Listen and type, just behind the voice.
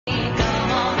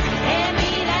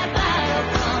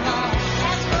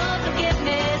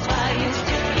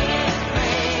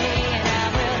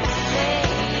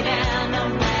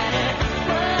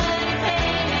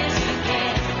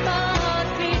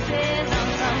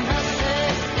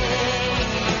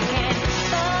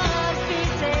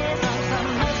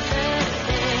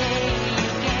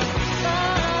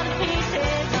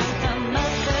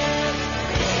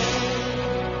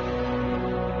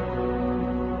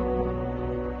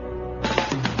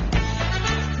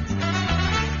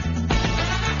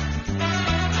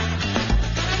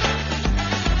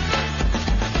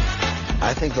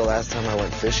think the last time I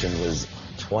went fishing was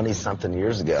 20-something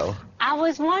years ago. I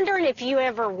was wondering if you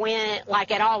ever went,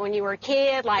 like, at all when you were a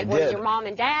kid, like, was your mom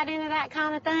and dad into that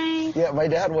kind of thing? Yeah, my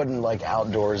dad wasn't, like,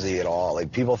 outdoorsy at all.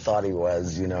 Like, people thought he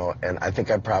was, you know, and I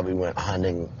think I probably went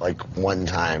hunting, like, one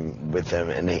time with him,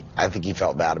 and I think he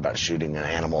felt bad about shooting an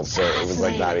animal, so it was,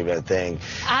 like, not even a thing.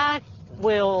 I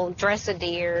will dress a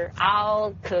deer,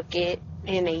 I'll cook it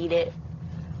and eat it.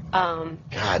 God,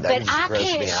 that but just I grossed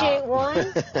can't me shoot out. one.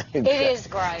 It is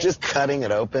gross. Just cutting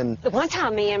it open. The one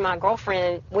time me and my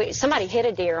girlfriend, somebody hit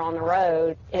a deer on the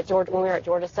road when we were at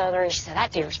Georgia Southern, and she said,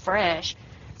 that deer's fresh.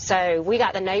 So we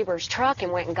got the neighbor's truck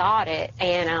and went and got it,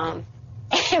 and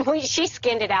she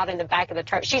skinned it out in the back of the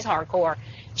truck. She's hardcore.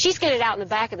 She skinned it out in the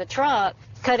back of the truck,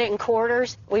 cut it in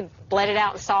quarters. We bled it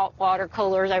out in salt water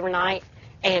coolers overnight,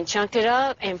 and chunked it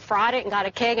up and fried it and got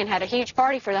a keg and had a huge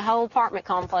party for the whole apartment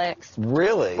complex.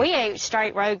 Really? We ate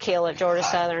straight roadkill at Georgia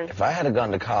Southern. If I had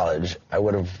gone to college, I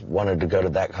would have wanted to go to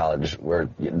that college where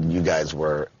you guys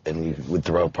were, and you would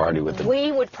throw a party with them.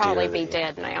 We would probably be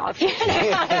dead now if you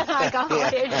had like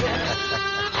college.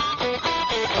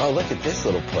 Oh, look at this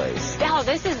little place. Oh,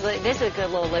 this is a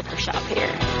good little liquor shop here.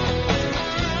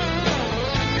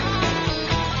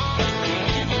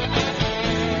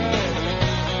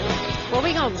 What are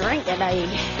we gonna drink today?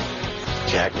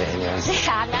 Jack Daniels.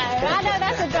 I know,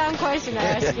 that's a dumb question to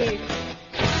ask you.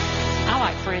 I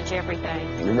like French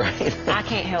everything. Right. I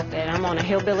can't help it. I'm on a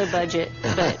hillbilly budget,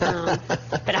 but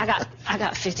I got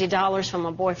 $50 from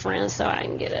my boyfriend, so I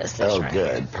can get us this. Oh, right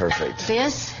good, here. perfect.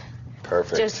 This,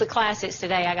 perfect. Just the classics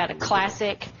today. I got a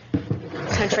classic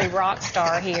country rock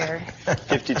star here.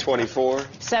 50-24.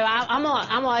 So I'm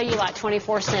gonna owe you like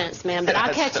 24 cents, man. But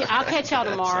I'll catch y'all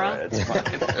tomorrow. That's fine.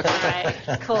 All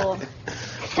right, cool.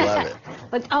 Love it.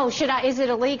 But is it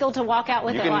illegal to walk out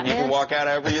with it like You this? can walk out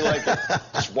however you like.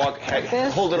 Just walk,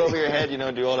 hold it over your head,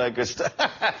 do all that good stuff.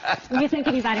 You think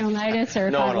anybody will notice? Or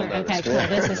No one will notice. Okay, cool.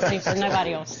 This is super.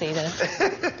 Nobody will see this.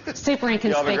 Super inconspicuous.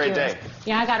 You have a great day.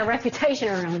 Yeah, I got a reputation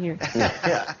around here.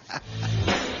 Yeah.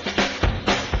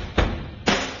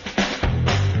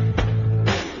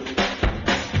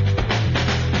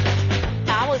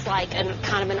 I was like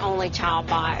kind of an only child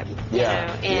vibe,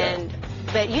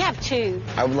 but you have two.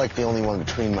 I'm like the only one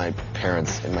between my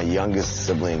parents, and my youngest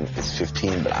sibling is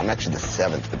 15, but I'm actually the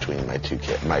 7th between my two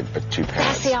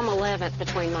parents. See, I'm 11th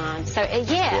between mine. So,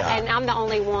 and I'm the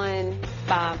only one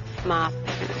by my...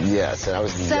 Yes, and I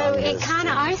was the youngest. So it kind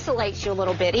of isolates you a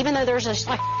little bit, even though there's just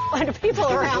like a lot of people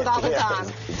around all the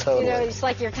time. Totally. It's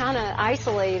like you're kind of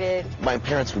isolated. My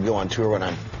parents would go on tour when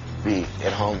I'd be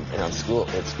at home and at school,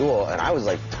 and I was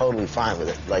like totally fine with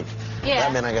it. Like,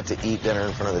 that meant I got to eat dinner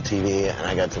in front of the TV, and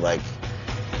I got to like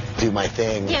do my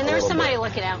thing. Yeah, and there's somebody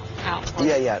looking out for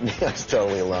you. Yeah, I was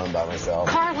totally alone by myself.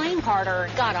 Carlene Carter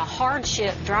got a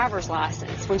hardship driver's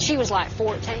license when she was like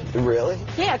 14. Really?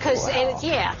 Yeah, because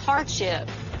hardship.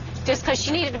 Just because she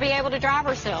needed to be able to drive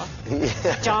herself.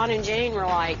 Yeah. John and Jean were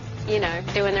like,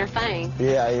 doing their thing.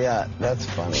 Yeah, that's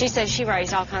funny. She said she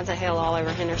raised all kinds of hell all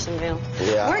over Hendersonville.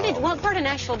 Yeah. What part of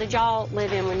Nashville did y'all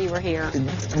live in when you were here?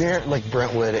 Near like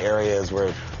Brentwood areas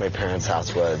where my parents'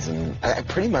 house was, and I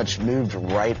pretty much moved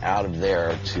right out of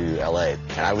there to L.A.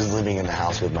 And I was living in the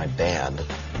house with my band,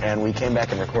 and we came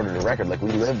back and recorded a record. Like,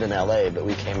 we lived in L.A., but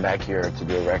we came back here to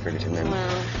do a record, and then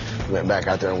we went back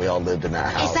out there and we all lived in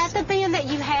that house. Is that the band that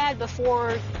you had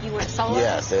before you went solo?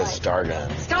 Yes, it was Stargun.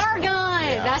 Stargun!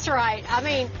 Yeah. That's right. I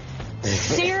mean,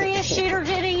 serious Shooter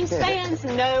Jennings fans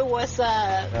know what's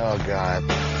up. Oh, God.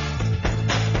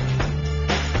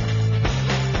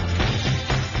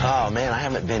 Oh, man, I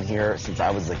haven't been here since I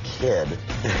was a kid.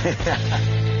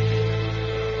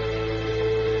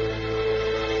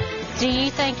 Do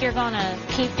you think you're going to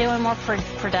keep doing more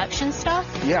production stuff?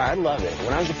 Yeah, I love it.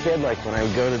 When I was a kid, like when I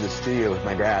would go to the studio with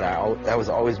my dad, that was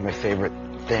always my favorite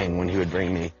thing when he would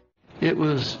bring me. It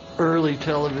was early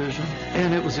television,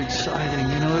 and it was exciting.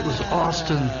 It was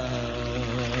Austin.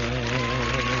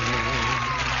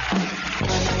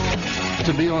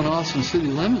 To be on Austin City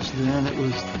Limits then,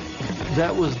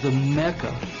 that was the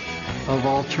mecca of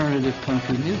alternative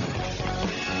country music.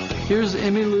 Here's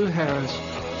Emmylou Harris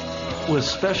with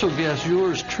special guest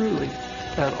yours truly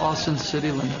at Austin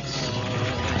City Limits.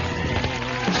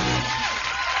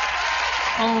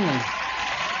 Only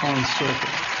on Circuit.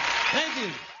 Thank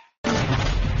you.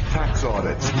 Tax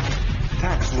audits,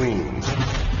 tax liens,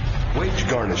 wage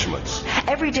garnishments.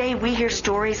 Every day we hear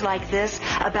stories like this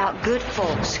about good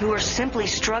folks who are simply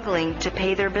struggling to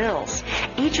pay their bills.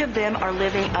 Each of them are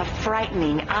living a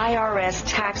frightening IRS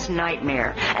tax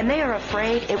nightmare, and they are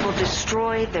afraid it will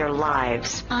destroy their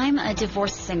lives. I'm a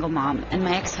divorced single mom, and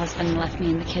my ex-husband left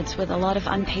me and the kids with a lot of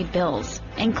unpaid bills,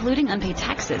 including unpaid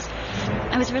taxes.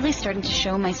 I was really starting to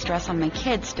show my stress on my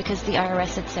kids because the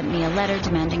IRS had sent me a letter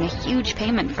demanding a huge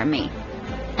payment from me.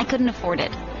 I couldn't afford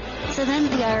it. So then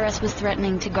the IRS was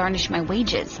threatening to garnish my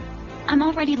wages. I'm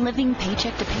already living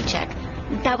paycheck to paycheck.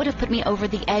 That would have put me over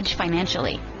the edge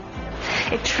financially.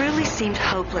 It truly seemed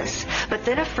hopeless, but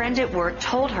then a friend at work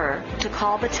told her to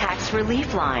call the tax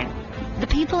relief line. The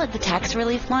people at the tax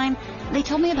relief line, they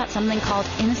told me about something called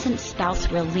innocent spouse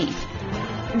relief.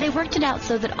 They worked it out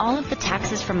so that all of the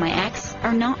taxes from my ex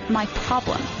are not my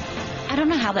problem. I don't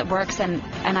know how that works, and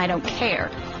I don't care.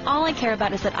 All I care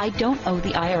about is that I don't owe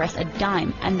the IRS a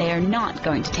dime, and they are not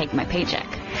going to take my paycheck.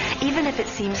 Even if it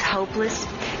seems hopeless,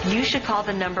 you should call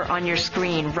the number on your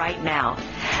screen right now.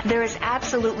 There is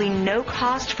absolutely no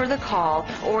cost for the call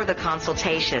or the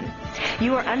consultation.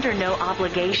 You are under no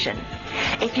obligation.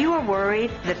 If you are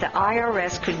worried that the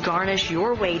IRS could garnish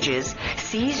your wages,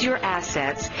 seize your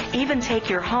assets, even take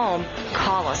your home,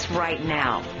 call us right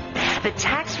now. The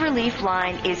Tax Relief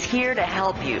Line is here to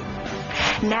help you.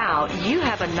 Now, you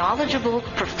have a knowledgeable,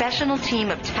 professional team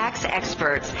of tax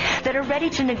experts that are ready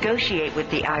to negotiate with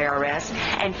the IRS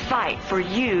and fight for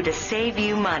you to save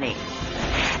you money.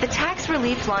 The Tax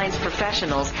Relief Line's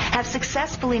professionals have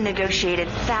successfully negotiated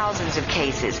thousands of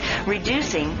cases,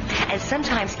 reducing and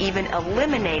sometimes even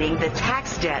eliminating the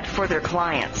tax debt for their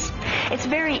clients. It's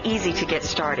very easy to get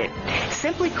started.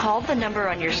 Simply call the number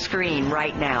on your screen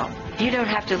right now. You don't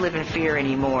have to live in fear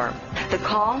anymore. The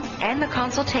call and the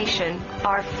consultation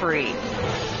are free.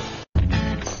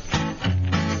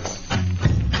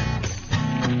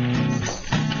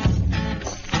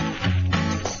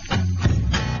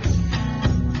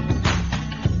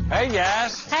 Hey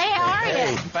guys. Hey, how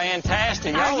are you?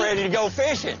 Fantastic. Y'all ready to go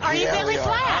fishing? Are you Billy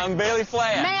Flat? I'm Billy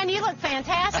Flat. Man, you look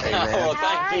fantastic. Well,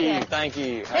 How are you? Thank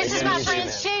you. This is my friend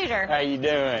Shooter. How you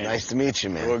doing? Nice to meet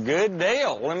you, man. Well, good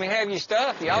deal. Let me have your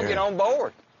stuff. Y'all get on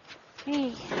board.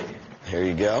 Hey, Here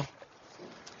you go.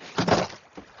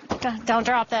 don't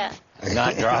drop that.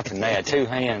 Not dropping that. 2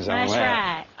 hands on That's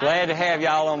that. right. Glad to have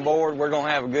y'all on board. We're going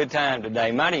to have a good time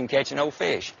today. Might even catch an old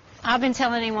fish. I've been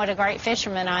telling him what a great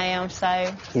fisherman I am, so.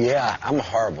 Yeah, I'm a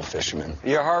horrible fisherman.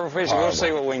 You're a harbor fisher. We'll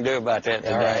see what we can do about that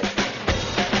today. All right.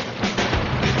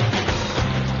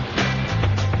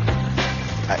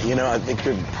 You know, I think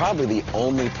you're probably the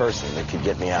only person that could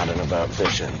get me out and about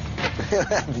fishing.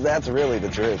 That's really the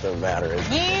truth of the matter. Is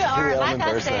You are, the like only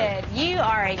I person. said, you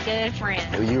are a good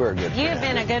friend. You are a good friend. You've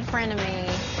been a good friend to me.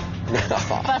 No.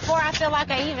 Before I feel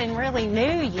like I even really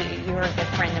knew you, you were a good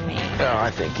friend to me. No, I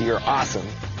think you're awesome.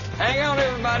 Hang on,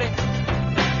 everybody.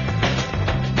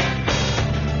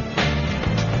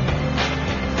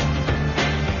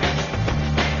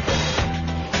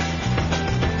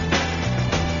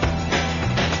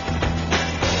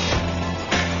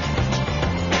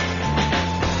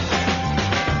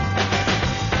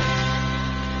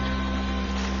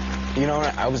 You know,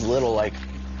 I was little, like,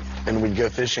 and we'd go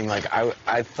fishing, like,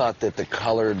 I thought that the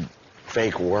colored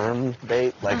fake worm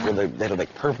bait, like, they had,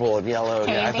 like, purple and yellow.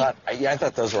 And I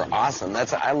thought those were awesome.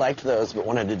 I liked those, but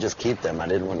wanted to just keep them. I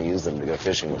didn't want to use them to go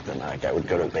fishing with them. Like, I would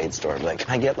go to a bait store and be like,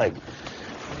 can I get, like,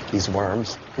 these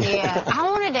worms? Yeah, I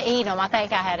wanted to eat them. I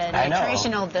think I had a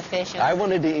nutritional deficiency. I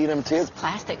wanted to eat them, too.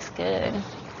 Plastic's good.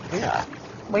 Yeah.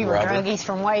 We were druggies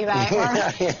from way back.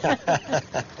 Yeah.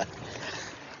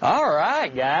 All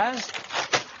right, guys.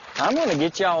 I'm going to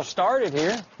get y'all started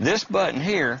here. This button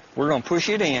here, we're going to push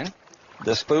it in.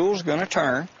 The spool's going to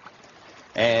turn,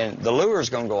 and the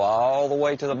lure's going to go all the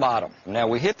way to the bottom. Now,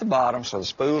 we hit the bottom, so the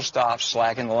spool stops,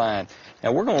 slacken the line.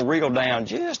 Now, we're going to wriggle down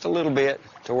just a little bit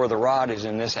to where the rod is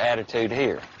in this attitude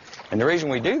here. And the reason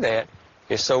we do that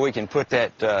is so we can put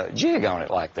that jig on it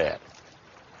like that.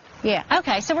 Yeah,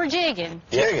 okay, so we're jigging.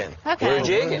 Jigging. Okay. We're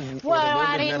jigging. Well,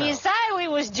 why didn't you say we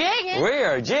was jigging? We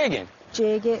are jigging.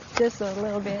 Jig it just a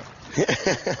little bit.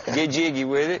 Get jiggy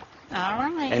with it. All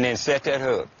right. And then set that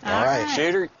hook. All right.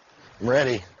 Shooter, I'm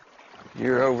ready.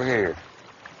 you're over here.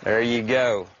 There you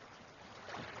go.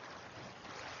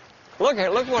 Look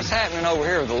what's happening over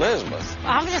here with Elizabeth.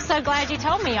 I'm just so glad you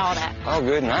told me all that. Oh,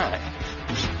 good night.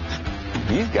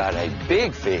 You've got a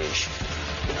big fish.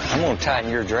 I'm going to tighten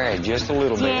your drag just a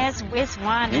little bit. Yes, it's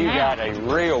winding You out. got a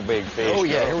real big fish. Oh,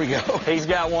 yeah, girl. here we go. He's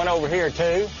got one over here,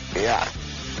 too. Yeah.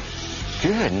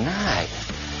 Good night.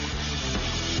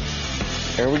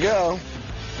 Here we go.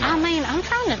 I mean, I'm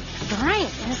trying to drink.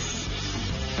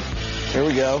 Here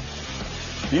we go.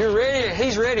 You're ready?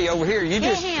 He's ready over here. You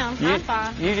Get just, him. You, I'm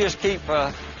fine. You just keep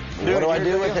What do I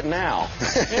do with it now?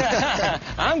 Yeah,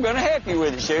 I'm going to help you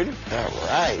with it, Shooter. All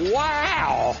right.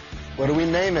 Wow. What do we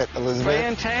name it, Elizabeth?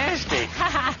 Fantastic.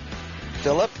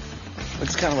 Philip?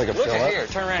 Looks kind of like a Look Philip. at here.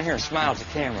 Turn around here and smile at the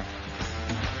camera.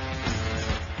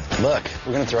 Look,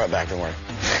 we're going to throw it back. Don't worry.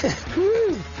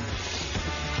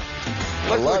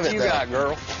 Look love what it, you though. got,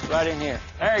 girl. Right in here.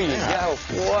 There you Yeah. go.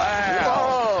 Wow.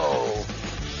 Whoa.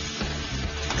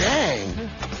 Dang.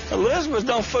 Elizabeth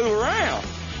don't fool around.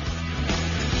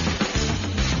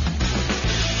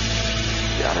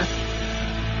 Got her.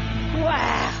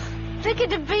 Wow. Look at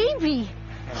the baby.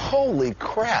 Holy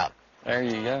crap. There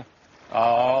you go.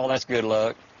 Oh, that's good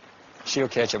luck. She'll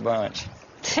catch a bunch.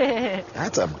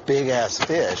 That's a big-ass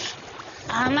fish.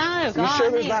 I know. You God,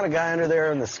 sure there's not a guy under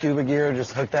there in the scuba gear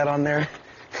just hooked that on there?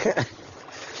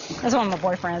 That's one of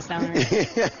my boyfriends down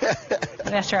there.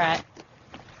 That's right.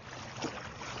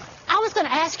 I was going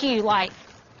to ask you, like,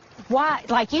 why,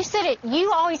 like you said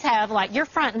you always have, like, you're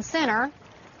front and center,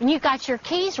 and you got your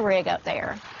keys rig up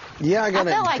there. Yeah, I got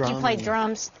I felt a like drum. you played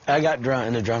drums. I got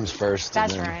into drums first.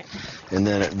 That's and then,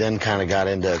 right. And then kind of got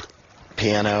into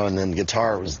piano, and then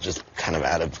guitar was just kind of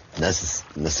out of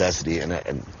necessity, and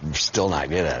I'm still not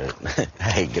good at it. I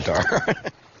hate guitar.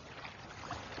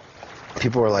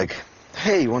 People were like,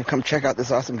 hey, you want to come check out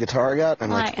this awesome guitar I got? I'm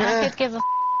like, I could give a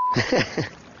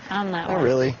I'm not not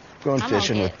really. Going I'm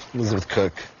fishing gonna with Elizabeth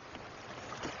Cook.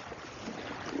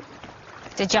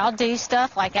 Did y'all do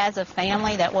stuff, like, as a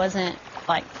family that wasn't,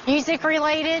 like, music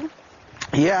related?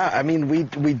 Yeah, I mean, we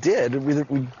did.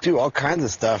 We do all kinds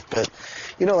of stuff, but,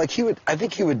 you know, like I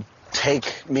think he would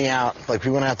take me out. Like,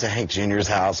 we went out to Hank Jr.'s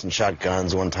house and shot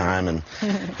guns one time, and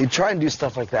he'd try and do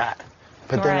stuff like that.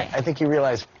 But then Right. I think he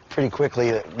realized pretty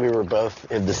quickly that we were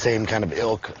both in the same kind of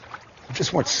ilk. We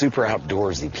just weren't super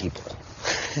outdoorsy people.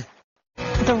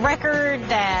 The record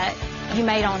that you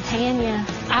made on Tanya,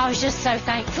 I was just so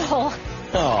thankful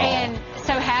and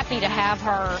so happy to have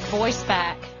her voice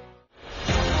back.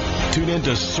 Tune in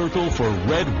to Circle for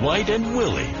Red, White, and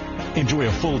Willie. Enjoy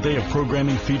a full day of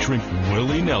programming featuring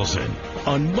Willie Nelson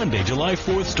on Monday, July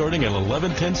 4th, starting at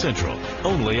 11:10 Central,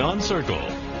 only on Circle.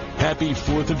 Happy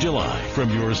 4th of July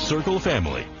from your Circle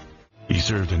family. He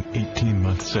served an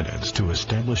 18-month sentence to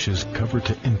establish his cover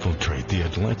to infiltrate the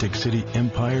Atlantic City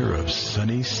empire of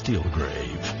Sonny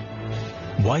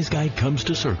Steelgrave. Wise Guy comes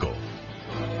to Circle.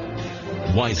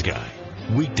 Wise Guy,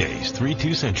 weekdays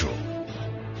 3-2 Central.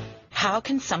 How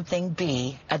can something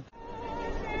be a...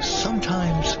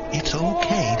 Sometimes it's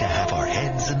okay to have our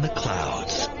heads in the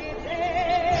clouds.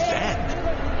 Then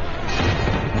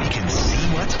we can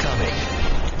see what's coming.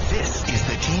 This is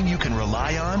the team you can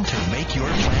rely on to make your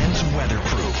plans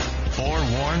weatherproof.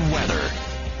 Forewarn Weather.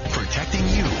 Protecting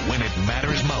you when it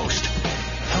matters most.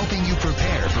 Helping you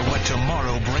prepare for what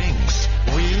tomorrow brings.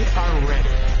 We are ready.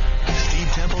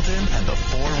 Steve Templeton and the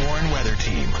Forewarn Weather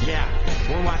team. Yeah,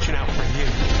 we're watching out for you.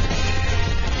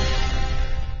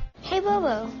 Hey,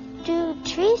 Bobo, do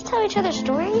trees tell each other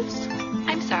stories?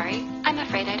 I'm sorry. I'm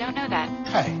afraid I don't know that.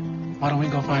 Hey, why don't we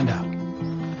go find out?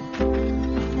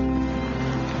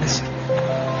 Listen.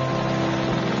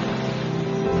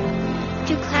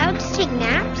 Do clouds take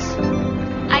naps?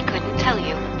 I couldn't tell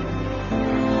you.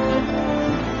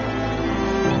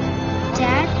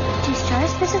 Dad, do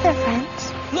stars visit their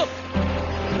friends? Look.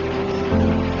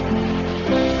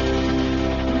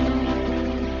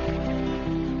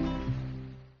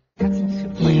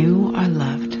 You are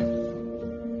loved.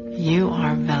 You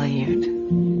are valued.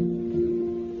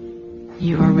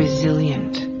 You are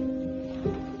resilient.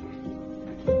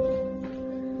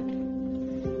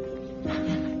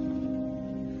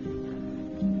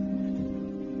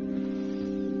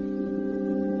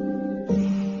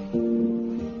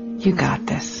 You got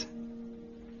this.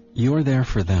 You're there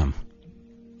for them.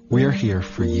 We're here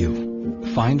for you.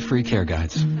 Find free care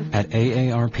guides at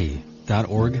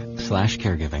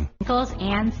aarp.org/caregiving. Wrinkles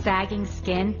and sagging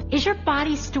skin? Is your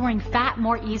body storing fat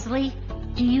more easily?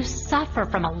 Do you suffer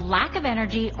from a lack of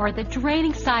energy or the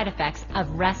draining side effects of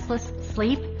restless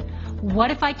sleep? What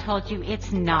if I told you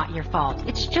it's not your fault?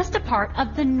 It's just a part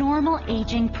of the normal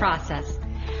aging process.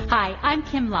 Hi, I'm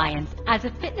Kim Lyons. As a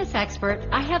fitness expert,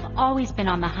 I have always been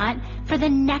on the hunt for the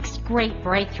next great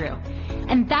breakthrough.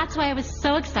 And that's why I was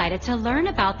so excited to learn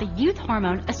about the youth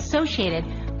hormone associated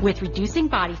with reducing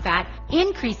body fat,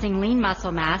 increasing lean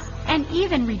muscle mass, and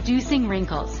even reducing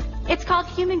wrinkles. It's called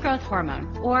human growth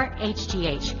hormone, or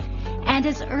HGH. And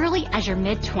as early as your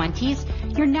mid-20s,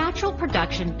 your natural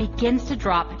production begins to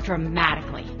drop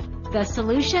dramatically. The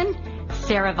solution?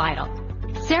 Cerevital.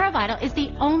 Cerevital is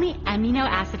the only amino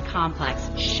acid complex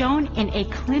shown in a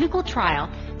clinical trial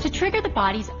to trigger the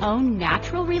body's own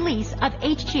natural release of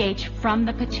HGH from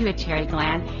the pituitary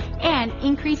gland and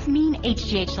increase mean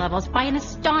HGH levels by an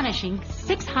astonishing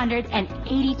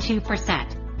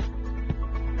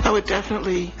 682%. I would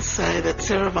definitely say that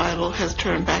Cerevital has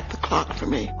turned back the clock for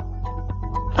me.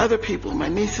 Other people, my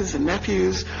nieces and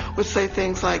nephews, would say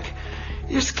things like,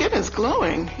 "Your skin is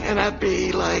glowing," and I'd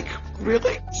be like,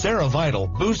 "Really?"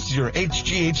 Cerevital boosts your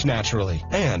HGH naturally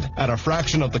and at a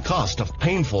fraction of the cost of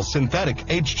painful synthetic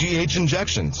HGH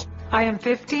injections. I am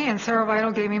 50 and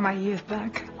Cerevital gave me my youth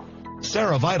back.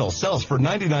 Cerevital sells for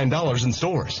 $99 in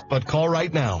stores, but call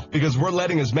right now because we're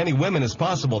letting as many women as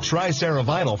possible try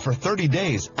Cerevital for 30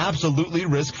 days absolutely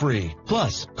risk-free.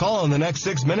 Plus, call in the next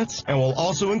 6 minutes and we'll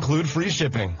also include free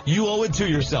shipping. You owe it to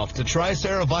yourself to try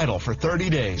Cerevital for 30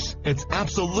 days. It's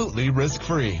absolutely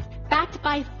risk-free. Backed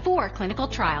by 4 clinical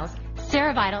trials,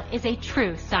 Cerevital is a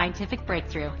true scientific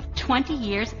breakthrough, 20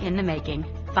 years in the making.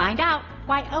 Find out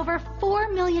why over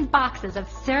 4 million boxes of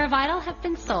Cerevital have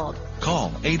been sold.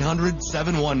 Call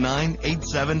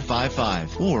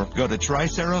 800-719-8755 or go to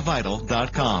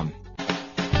trycerevital.com.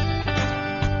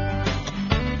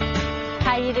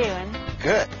 How you doing?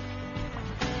 Good.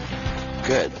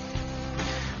 Good.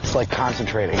 It's like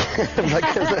concentrating.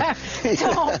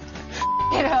 Don't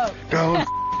it up. Don't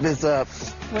this up.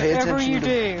 Pay Whatever attention you to...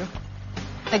 do.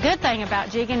 The good thing about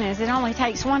jigging is it only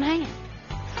takes one hand.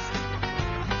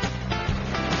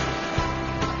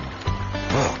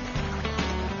 Whoa.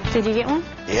 Did you get one?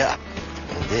 Yeah. I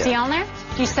did. Is he on there?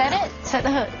 Did you set it? Set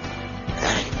the hook.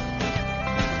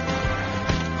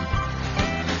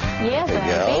 Yeah,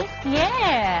 There you baby.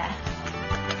 Yeah.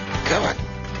 Come on.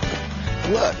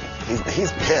 Look,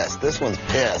 he's pissed. This one's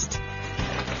pissed.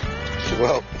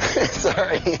 Whoa.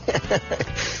 Sorry.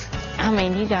 I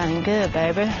mean, you got him good,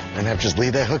 baby. And have to just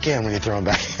leave that hook in when you throw him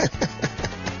back.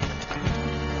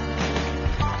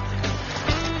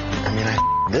 I mean, I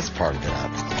this part of it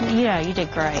up. Yeah, you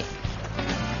did great.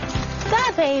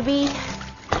 Bye, baby.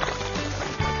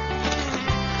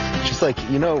 Just like,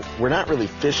 we're not really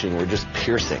fishing, we're just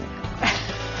piercing.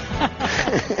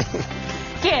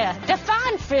 Yeah,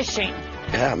 define fishing.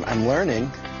 Yeah, I'm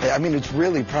learning. I mean, it's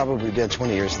really probably been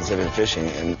 20 years since I've been fishing,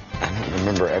 and I don't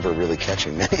remember ever really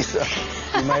catching many, so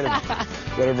you might have,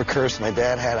 whatever curse my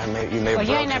dad had, you may have Well,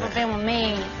 you ain't broken never it. been with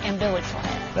me in Village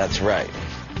Flat. That's right.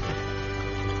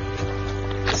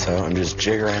 So I'm just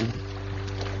jiggering,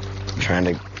 trying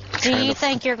to... Do you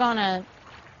think you're going to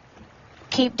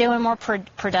keep doing more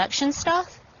production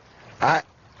stuff? I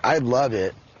love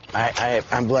it.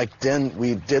 I'm like,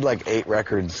 we did like 8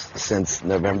 records since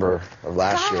November of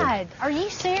last year. God, are you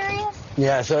serious?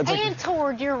 Yeah, so it's like... And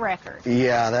toured your record.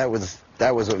 Yeah, that was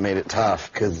what made it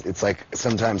tough, because it's like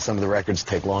sometimes some of the records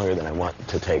take longer than I want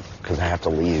to take because I have to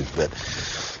leave, but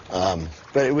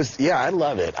it was, yeah, I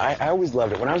love it. I always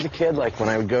loved it. When I was a kid, like when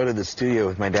I would go to the studio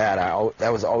with my dad,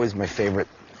 that was always my favorite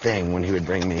thing when he would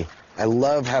bring me. I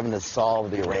love having to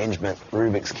solve the arrangement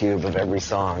Rubik's Cube of every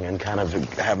song and kind of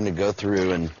having to go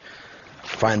through and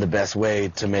find the best way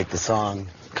to make the song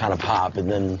kind of pop, and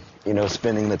then,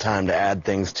 spending the time to add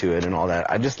things to it and all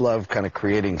that. I just love kind of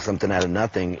creating something out of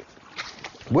nothing.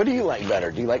 What do you like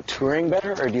better? Do you like touring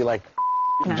better, or do you like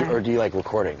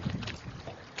recording?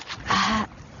 I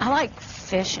like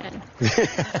fishing.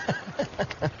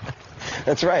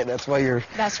 That's right. That's why you're...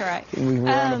 That's right. We were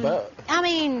on a boat. I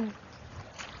mean,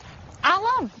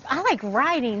 I like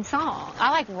writing songs.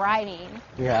 I like writing.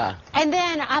 Yeah. And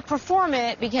then I perform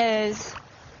it because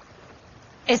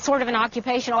it's sort of an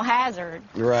occupational hazard.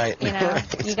 Right.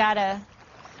 Right. You gotta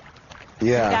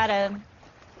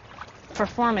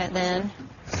perform it then.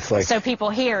 It's like, so people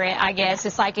hear it, I guess.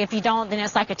 It's like if you don't, then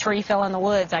it's like a tree fell in the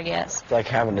woods, I guess. It's like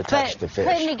having to touch the fish.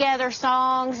 Putting together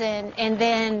songs, and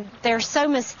then they're so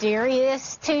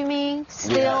mysterious to me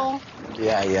still.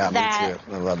 Yeah, me too.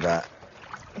 I love that.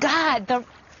 God, the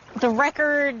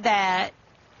record that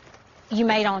you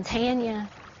made on Tanya.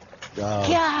 Oh.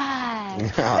 God,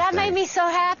 that made me so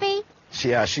happy.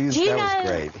 Yeah, that was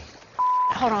great.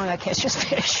 Hold on, I gotta catch this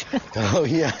fish. Oh,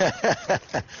 yeah.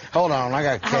 Hold on, I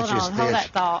gotta catch this fish. Hold that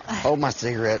thought. Hold my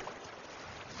cigarette.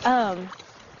 I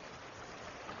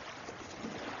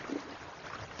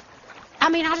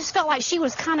mean, I just felt like she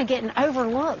was kind of getting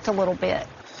overlooked a little bit.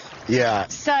 Yeah.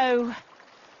 So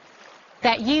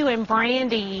that you and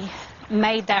Brandy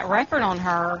made that record on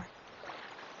her,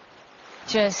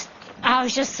 I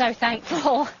was just so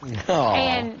thankful.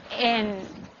 Aww. And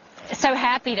so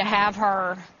happy to have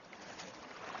her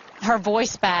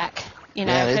voice back,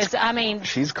 because I mean,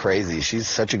 she's crazy. She's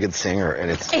such a good singer, and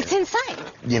it's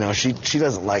insane. She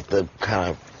doesn't like the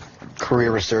kind of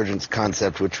career resurgence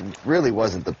concept, which really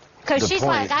wasn't the Because she's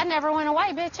point. like, I never went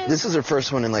away, bitches. This is her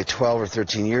first one in like 12 or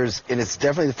 13 years, and it's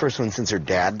definitely the first one since her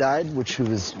dad died, which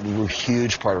was a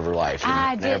huge part of her life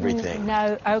and everything.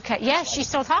 No, okay. Yeah, she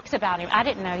still talks about him. I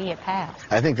didn't know he had passed.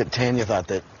 I think that Tanya thought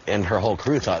that, and her whole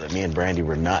crew thought that me and Brandy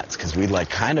were nuts, because we like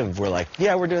kind of were like,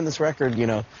 yeah, we're doing this record, you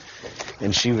know.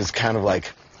 And she was kind of like,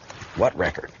 what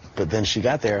record? But then she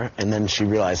got there, and then she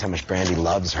realized how much Brandy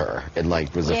loves her and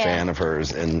like was a fan of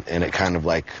hers, and it kind of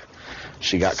like,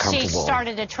 she got comfortable. She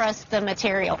started to trust the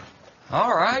material.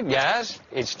 All right, guys.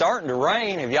 It's starting to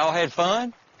rain. Have y'all had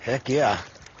fun? Heck yeah.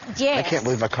 Yes. I can't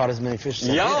believe I caught as many fish as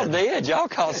I Y'all did. did. Y'all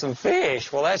caught some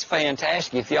fish. Well, that's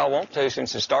fantastic. If y'all want to,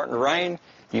 since it's starting to rain,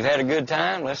 you've had a good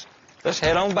time, let's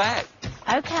head on back.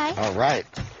 Okay. All right.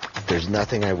 There's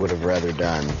nothing I would have rather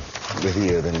done with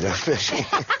you than go fishing.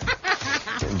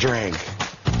 Drink.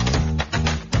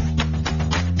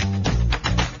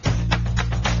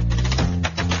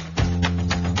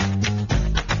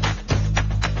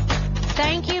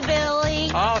 Thank you,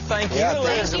 Billy. Oh, thank you,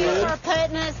 Thank you Elizabeth. for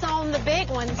putting us on the big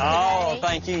ones today. Oh,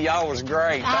 thank you. Y'all was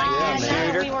great. Thank you,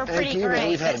 Shooter. We were pretty you, man. great,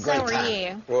 We've had a but great so were time.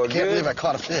 you. Well, Can't believe I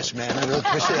caught a fish, man. I really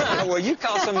appreciate it. Well, you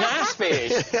caught some nice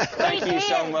fish. Thank you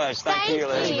so much. Thank you,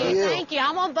 Elizabeth. Thank you.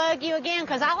 I'm going to bug you again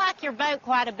because I like your boat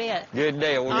quite a bit. Good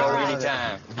deal. We'll go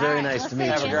anytime. Very nice to meet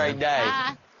you. Have a great day.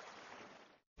 Bye.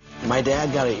 My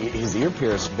dad got his ear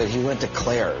pierced, but he went to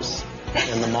Claire's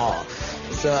in the mall.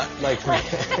 So, like,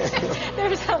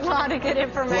 There's a lot of good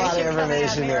information, coming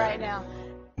at me there. right now.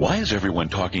 Why is everyone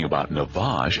talking about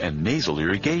Navage and nasal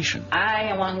irrigation? I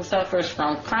am one who suffers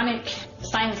from chronic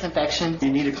sinus infection.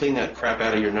 You need to clean that crap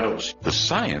out of your nose. The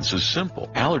science is simple.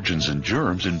 Allergens and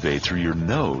germs invade through your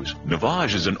nose.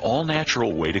 Navage is an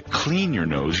all-natural way to clean your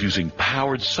nose using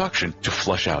powered suction to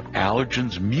flush out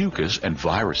allergens, mucus, and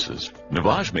viruses.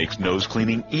 Navage makes nose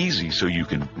cleaning easy so you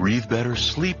can breathe better,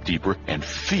 sleep deeper, and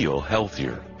feel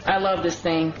healthier. I love this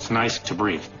thing. It's nice to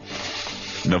breathe.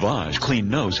 Navage, clean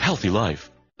nose, healthy life.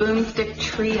 Boomstick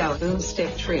Trio.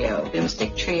 Boomstick Trio.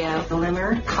 Boomstick Trio.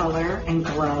 Glimmer, color, and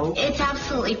glow. It's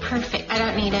absolutely perfect. I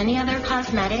don't need any other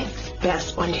cosmetics. Best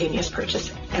spontaneous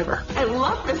purchase ever. I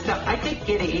love this stuff. I get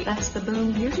giddy. That's the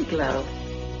Boom Beauty Glow.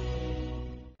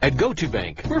 At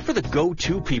GoToBank, we're for the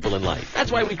go-to people in life.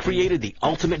 That's why we created the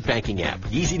ultimate banking app.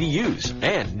 Easy to use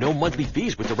and no monthly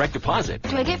fees with direct deposit.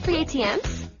 Do I get free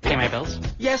ATMs? Pay my bills?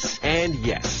 Yes and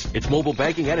yes. It's mobile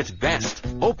banking at its best.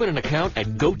 Open an account at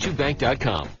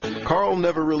GoToBank.com. Carl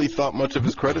never really thought much of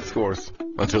his credit scores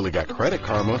until he got Credit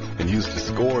Karma and used his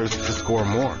scores to score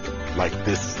more, like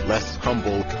this less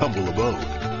humble abode.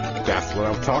 That's what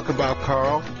I'm talking about,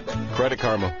 Carl. Credit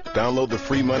Karma. Download the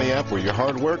free money app where your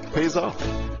hard work pays off.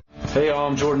 Hey, all,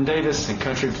 I'm Jordan Davis, and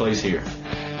Country Plays here.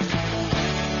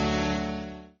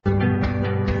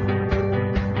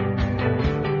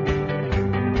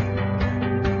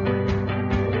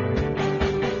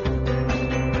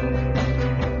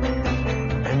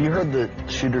 Have you heard the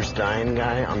Shooter Stein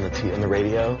guy on the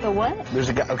radio? The what? There's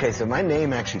a guy. Okay, so my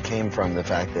name actually came from the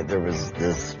fact that there was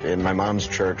this in my mom's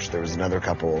church. There was another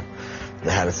couple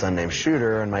that had a son named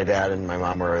Shooter, and my dad and my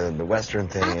mom were in the Western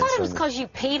thing. I thought it was because you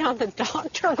peed on the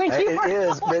doctor when you were It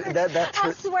is, but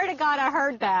I swear to God, I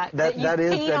heard that. That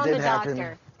did happen.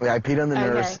 Doctor. Yeah, I peed on the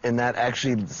nurse, Okay. and that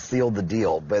actually sealed the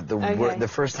deal. But the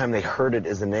first time they heard it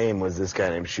as a name was this guy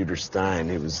named Shooter Stein.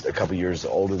 He was a couple years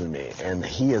older than me, and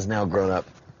he has now grown up.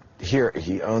 Here,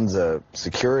 he owns a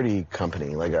security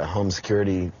company, like a home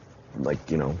security, like,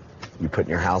 you know, you put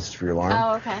in your house for your alarm.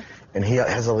 Oh, okay. And he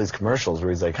has all these commercials where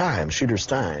he's like, "Hi, I'm Shooter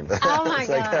Stein." Oh, my It's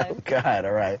God. like, oh, God,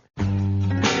 all right.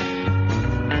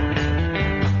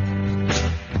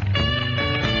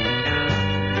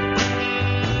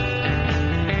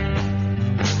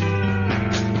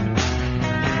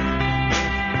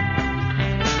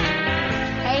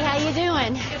 Hey, how you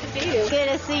doing? Good to see you. Good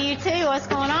to see you, too. What's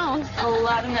going on? A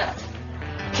lot enough.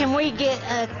 Can we get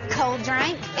a cold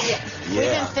drink? Yes. We've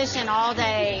been fishing all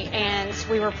day, and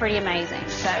we were pretty amazing.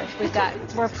 So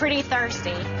we're pretty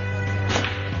thirsty.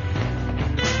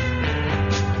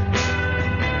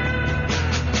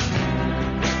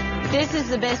 This is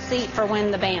the best seat for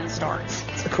when the band starts.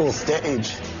 It's a cool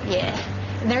stage. Yeah.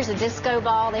 There's a disco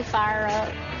ball they fire up.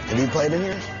 Have you played in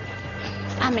here?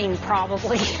 I mean,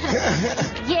 probably.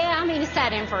 Yeah, I mean,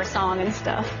 sat in for a song and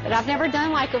stuff. But I've never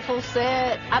done like a full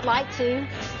set. I'd like to.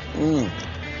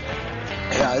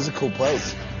 Yeah, it's a cool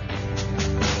place.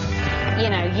 You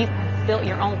know, you built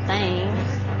your own thing,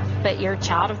 but you're a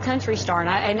child of country star.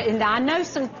 And I know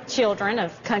some children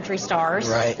of country stars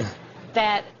Right.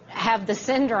 that have the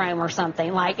syndrome or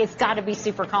something. Like, it's got to be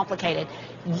super complicated.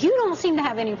 You don't seem to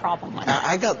have any problem with it.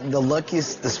 I got the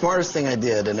luckiest, the smartest thing I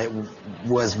did, and it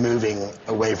was moving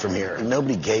away from here.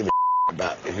 Nobody gave a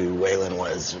about who Waylon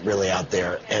was really out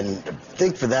there. And I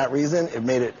think for that reason, it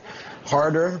made it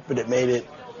harder, but it made it,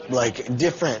 like,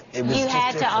 different. It was you just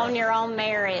had different. to own your own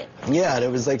merit. Yeah, and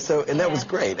it was like, so, and that was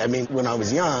great. I mean, when I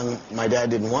was young, my dad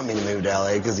didn't want me to move to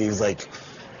LA because he was like,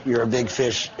 you're a big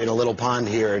fish in a little pond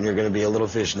here, and you're going to be a little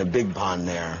fish in a big pond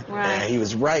there. Right. And he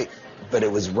was right, but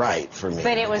it was right for me.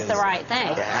 But it was the right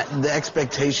thing. The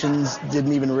expectations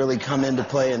didn't even really come into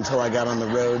play until I got on the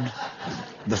road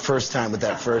the first time with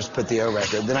that first Put the O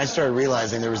record. Then I started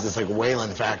realizing there was this like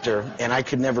Waylon factor, and I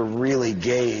could never really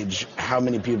gauge how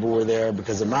many people were there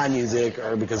because of my music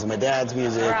or because of my dad's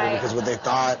music or because of what they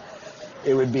thought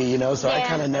it would be, you know? So I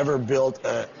kind of never built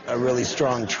a really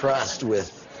strong trust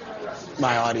with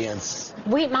my audience.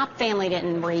 My family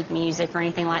didn't read music or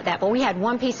anything like that, but we had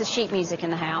one piece of sheet music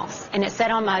in the house, and it sat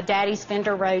on my daddy's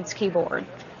Fender Rhodes keyboard,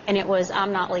 and it was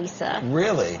I'm Not Lisa.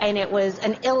 Really? And it was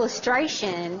an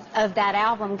illustration of that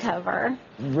album cover.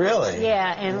 Really?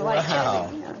 Yeah, and like,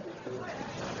 wow.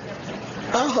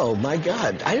 Oh my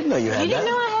God, I didn't know you had that. You didn't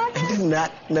know I had that? I did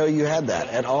not know you had that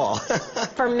at all.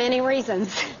 For many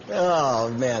reasons. Oh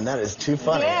man, that is too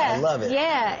funny. Yeah, I love it.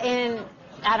 Yeah, and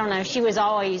I don't know, she was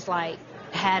always like,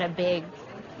 had a big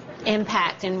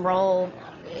impact and role.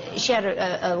 She had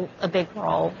a big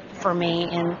role for me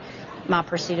in my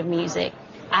pursuit of music.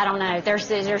 I don't know, there's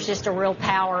just a real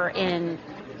power in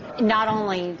not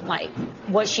only like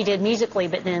what she did musically,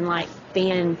 but then like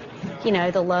being, you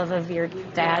know, the love of your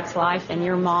dad's life and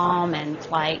your mom, and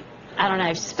like, I don't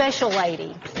know, special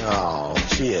lady. Oh,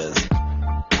 she is.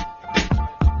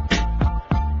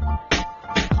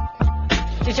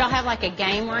 Did y'all have like a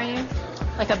game room?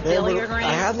 Like a billiard room?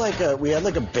 We had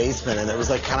like a basement, and it was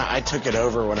like kind of, I took it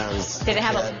over when I was. Did it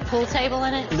have a pool table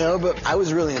in it? No, but I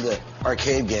was really into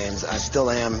arcade games. I still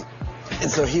am.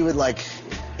 And so he would like,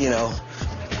 you know,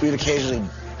 we'd occasionally,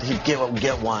 he'd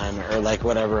get one or like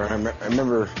whatever. And I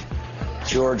remember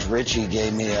George Ritchie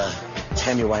gave me a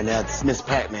Tammy Wynette's Miss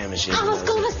Pac-Man machine. I was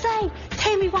going to say,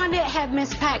 Tammy Wynette had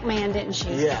Miss Pac-Man, didn't she?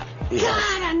 Yeah.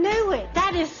 God, I knew it.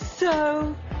 That is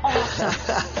so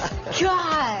awesome.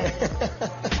 God.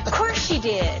 Of course she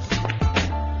did.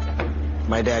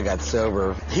 My dad got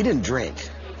sober. He didn't drink.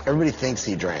 Everybody thinks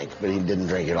he drank, but he didn't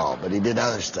drink at all. But he did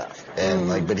other stuff.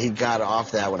 And but he got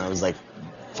off that when I was like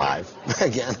 5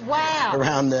 again. Wow.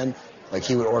 Around then. Like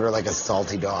he would order like a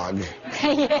salty dog.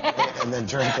 Yeah. And then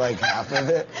drink like half of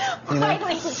it. You know?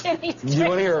 Do you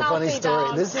want to hear a funny story?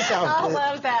 Dog. This is how I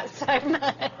love that so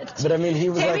much. But I mean, he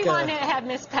was Tammy like Wynette had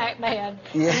Miss Pac-Man.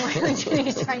 Yeah. And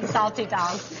Jenny drank salty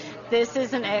dogs. This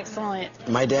is an excellent.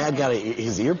 My dad got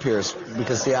his ear pierced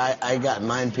because, see, I got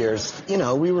mine pierced. You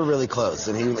know, we were really close.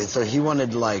 And he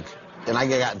wanted, like, and I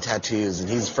got tattoos, and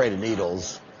he's afraid of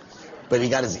needles. But he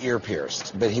got his ear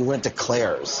pierced. But he went to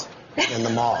Claire's in the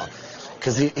mall.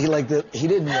 Because he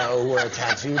didn't know where a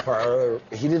tattoo parlor,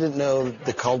 he didn't know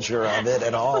the culture of it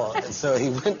at all. And so he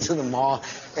went to the mall,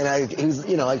 and he was,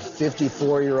 you know, like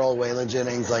 54-year-old Waylon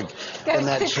Jennings, like in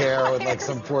that chair with like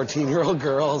some 14-year-old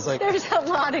girls. Like, there's a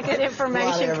lot of good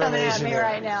information coming at me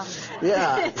right now.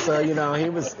 Yeah, so, you know,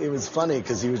 it was funny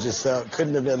because he was just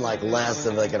couldn't have been like less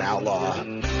of like an outlaw.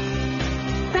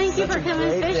 Thank you for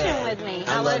coming fishing with me.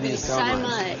 I love you so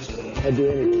much. I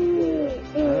do.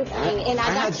 And I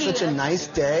had such a nice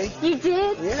day. You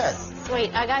did? Yes.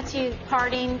 Sweet. I got you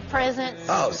parting presents.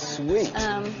 Oh, sweet.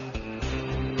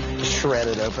 Shred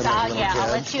it open. Like yeah, kid.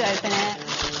 I'll let you open it.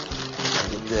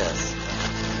 Look at this.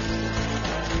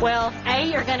 Well,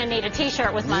 you're going to need a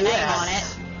T-shirt with my name on it.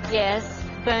 Yes.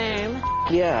 Boom.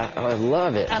 Yeah, I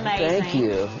love it. Amazing. Thank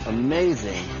you.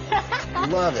 Amazing.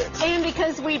 Love it. And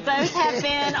because we both have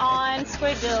been on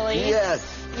Squidbillies.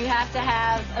 Yes. You have to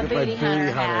have a booty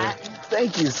hunter hat.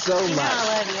 Thank you so much.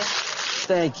 I love you.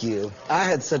 Thank you. I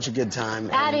had such a good time.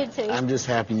 I did too. I'm just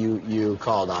happy you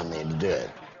called on me to do it.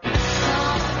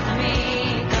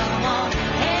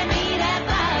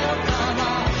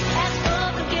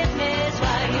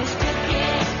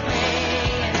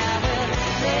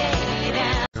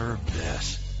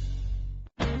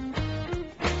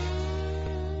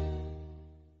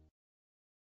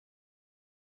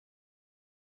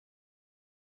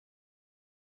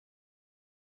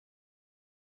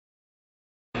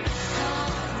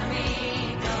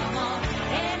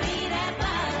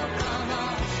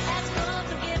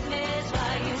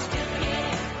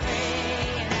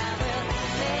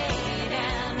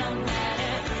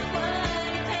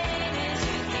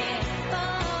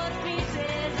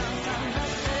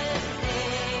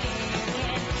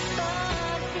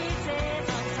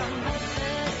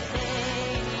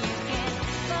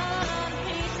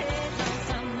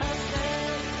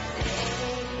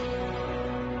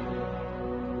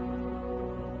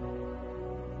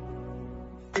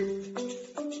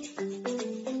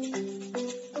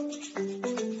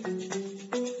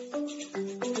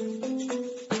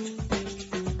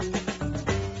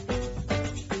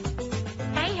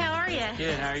 Hey, how are you?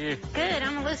 Good, how are you? Good,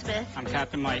 I'm Elizabeth. I'm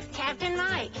Captain Mike. Captain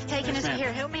Mike, taking Yes, us ma'am.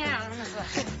 here. Help me out.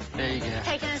 There you go.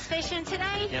 Taking us fishing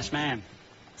today? Yes, ma'am.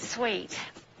 Sweet.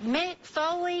 Mick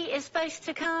Foley is supposed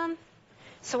to come,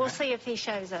 so we'll see if he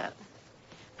shows up.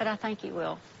 But I think he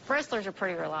will. Wrestlers are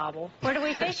pretty reliable. What are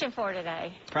we fishing for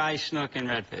today? Price, snook, and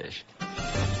redfish.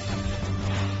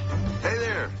 Hey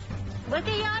there. Look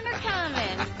at yonder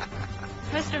coming.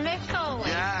 Mr. Mick Foley.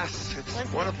 Yes.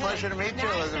 What a pleasure to meet you,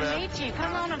 Elizabeth. Nice to meet you.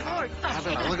 Come on aboard. I've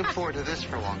been looking forward to this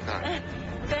for a long time.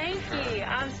 Thank you.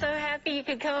 I'm so happy you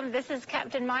could come. This is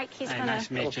Captain Mike. He's going to...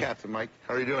 Hello, Captain Mike.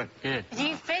 How are you doing? Good. Do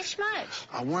you fish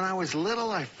much? When I was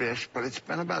little, I fished, but it's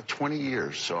been about 20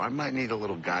 years, so I might need a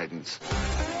little guidance.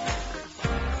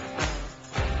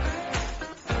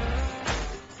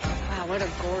 Wow, what a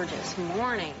gorgeous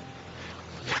morning.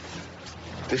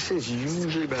 This is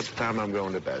usually about the time I'm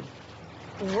going to bed.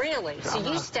 Really? So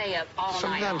you stay up all night?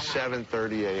 Sometimes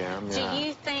 7:30 a.m. Do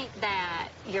you think that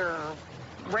your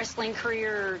wrestling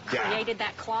career created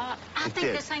that clock? I It think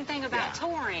did. the same thing about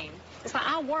touring. It's like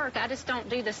I work, I just don't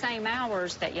do the same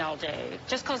hours that y'all do.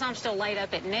 Just because I'm still laid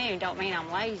up at noon don't mean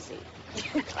I'm lazy.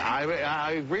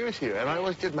 I agree with you, and I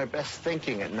always did my best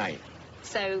thinking at night.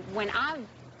 So when I'm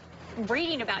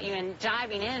reading about you and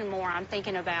diving in more, I'm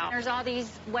thinking about there's all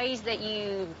these ways that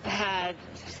you had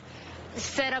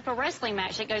set up a wrestling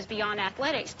match that goes beyond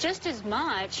athletics. Just as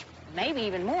much, maybe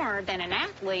even more than an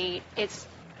athlete,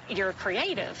 you're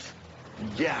creative.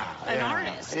 Yeah. An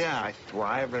artist. Yeah, I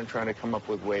thrive in trying to come up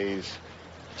with ways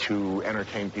to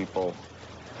entertain people,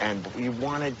 and we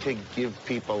wanted to give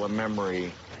people a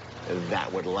memory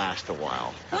that would last a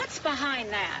while. What's behind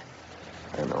that?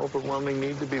 An overwhelming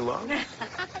need to be loved.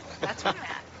 That's what I'm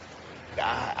at.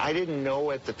 I didn't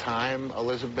know at the time,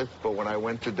 Elizabeth, but when I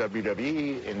went to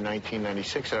WWE in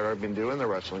 1996, I'd already been doing the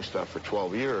wrestling stuff for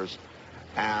 12 years,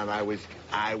 and I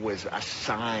was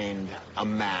assigned a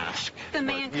mask. The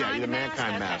Mankind Yeah, the mask?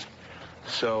 Mankind Okay. mask.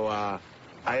 So I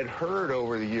had heard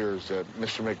over the years that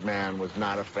Mr. McMahon was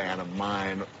not a fan of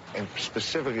mine, and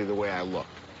specifically the way I looked,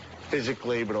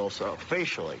 physically, but also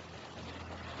facially.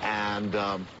 And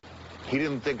he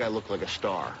didn't think I looked like a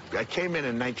star. I came in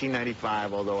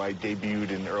 1995, although I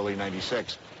debuted in early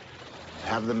 96.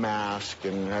 Have the mask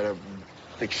and had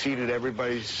exceeded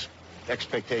everybody's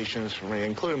expectations for me,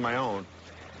 including my own.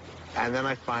 And then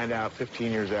I find out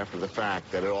 15 years after the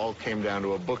fact that it all came down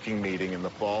to a booking meeting in the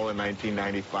fall of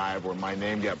 1995 where my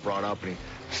name got brought up, and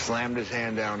he slammed his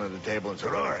hand down on the table and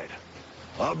said, "All right,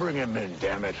 I'll bring him in,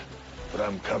 damn it, but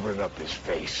I'm covering up his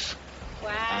face." Wow.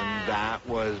 And that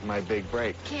was my big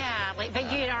break. Yeah, but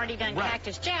you had already done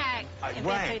Cactus Jack and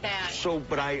been through that. So,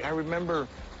 but I remember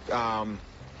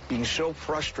being so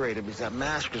frustrated because that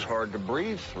mask was hard to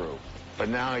breathe through. But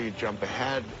now you jump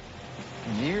ahead.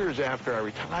 Years after I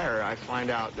retire, I find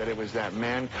out that it was that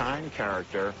Mankind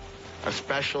character,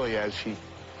 especially as he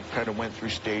kind of went through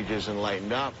stages and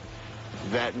lightened up,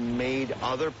 that made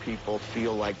other people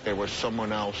feel like there was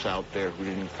someone else out there who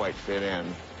didn't quite fit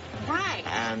in. Right.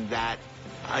 And that,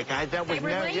 that was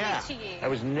never, to you. That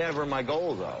was never my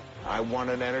goal, though. I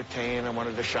wanted to entertain, I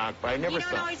wanted to shock, but I never You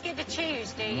thought. don't always get to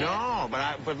choose, do you? No,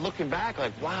 but looking back,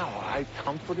 like, wow, I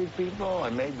comforted people,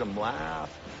 I made them laugh.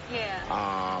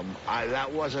 Yeah.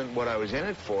 That wasn't what I was in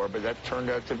it for, but that turned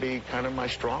out to be kind of my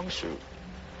strong suit.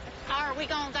 Are we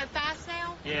going to go fast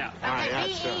now? Yeah. All right,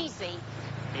 Okay, that's, be easy.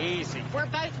 Easy. We're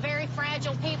both very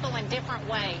fragile people in different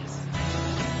ways.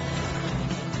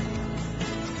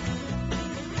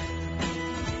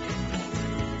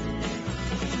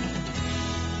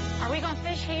 Are we going to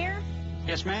fish here?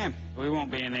 Yes, ma'am. We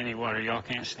won't be in any water y'all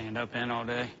can't stand up in all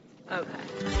day. Okay.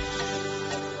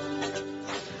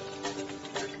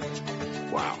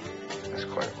 Wow, that's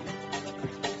quite a one.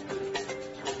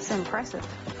 It's impressive.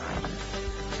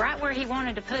 Right where he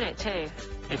wanted to put it, too.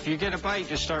 If you get a bite,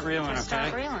 just start reeling, Just okay?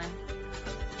 start reeling.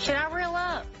 Should I reel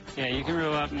up? Yeah, you can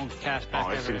reel up and we'll cast back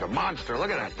Oh, this over is a there. monster.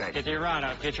 Look at that thing. Get your rod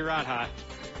up. Get your rod high.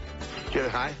 Get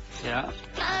it high? Yeah.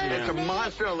 It's a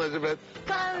monster, Elizabeth.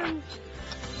 Go.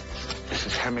 This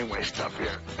is Hemingway stuff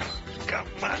here. Come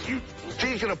on,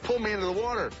 he's going to pull me into the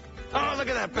water. Oh, look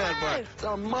at that bad boy. It's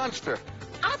a monster.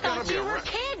 I thought you were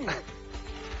kidding.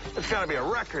 It's got to be a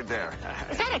record there.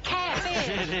 Is that a catfish?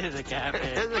 It is a catfish.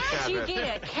 It is a How'd you catfish.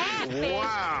 get a catfish? catfish.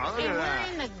 Wow, look And at we're that.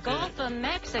 in the Gulf of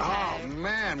Mexico. Oh,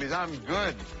 man, because I'm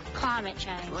good. Climate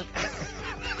change.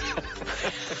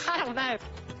 I don't know.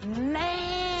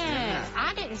 Man,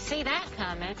 I didn't see that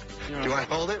coming. Do I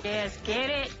hold it? Yes, get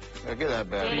it. Look at that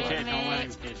baby. Get it,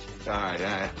 man. All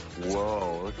right.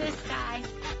 Whoa. Look This guy.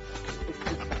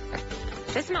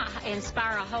 This might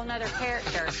inspire a whole nother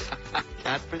character.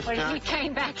 Catfish What if Jack? he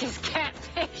came back as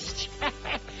Catfish Jack?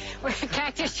 Where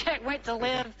Cactus Jack went to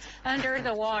live under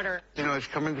the water. You know, it's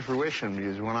coming to fruition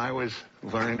because when I was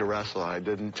learning to wrestle, I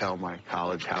didn't tell my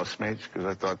college housemates because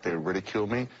I thought they would ridicule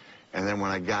me. And then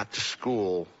when I got to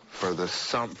school after the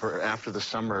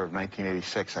summer of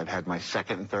 1986, I'd had my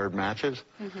second and third matches.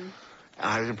 Mm-hmm.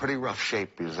 I was in pretty rough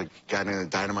shape because a guy named the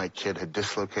Dynamite Kid had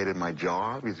dislocated my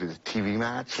jaw because it was a TV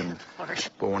match.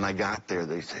 But when I got there,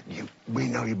 they said, we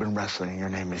know you've been wrestling. Your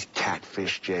name is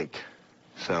Catfish Jake.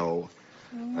 So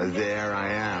there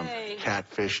I am,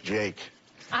 Catfish Jake.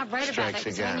 I read about that Strikes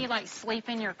because again. when you like sleep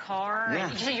in your car,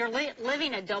 Yeah. you're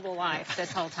living a double life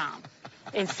this whole time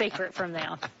in secret from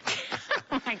them.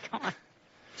 Oh my God.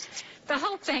 The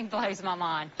whole thing blows my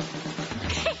mind.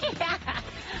 Yeah.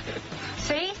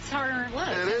 See, it's harder than it looks.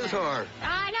 It is hard.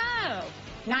 I know.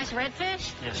 Nice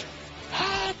redfish? Yes, sir.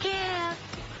 Heck yeah.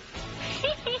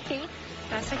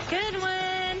 That's a good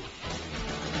one.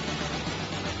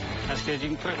 That's good. You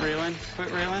can quit reeling.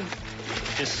 Quit reeling.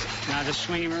 Now just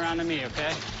swing him around to me,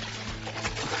 okay?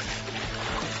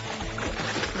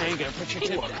 There you go. Put your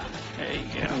tip down. There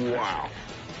you go. Wow.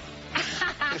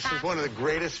 This is one of the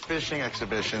greatest fishing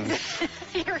exhibitions.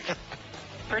 You're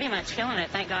pretty much killing it.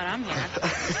 Thank God I'm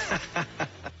here.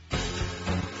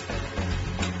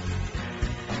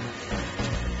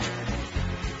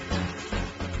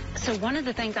 So one of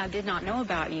the things I did not know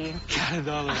about you. Got it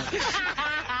all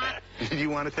right. Did you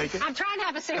want to take it? I'm trying to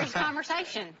have a serious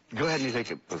conversation. Go ahead and you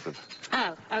take it, Elizabeth.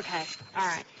 Oh, okay. All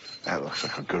right. That looks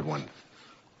like a good one.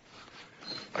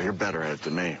 Oh, you're better at it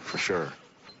than me, for sure.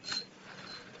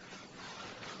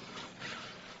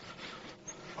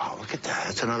 Wow, look at that.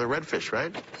 That's another redfish,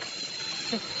 right?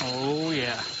 Oh,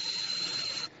 yeah.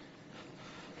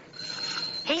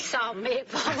 He saw me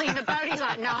falling in the boat. He's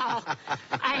like, no,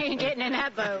 I ain't getting in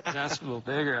that boat. That's a little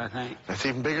bigger, I think. That's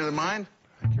even bigger than mine?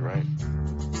 I think you're right.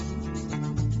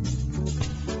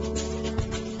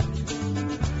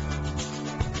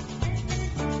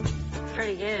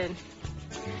 Pretty good.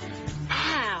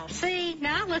 Wow. See,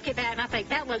 now I look at that and I think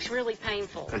that looks really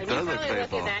painful. It and does you look probably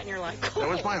painful. look at that and you're like, cool. That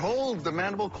was my hold, the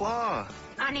mandible claw.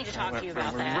 I need to talk to you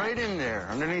about Went that. right in there,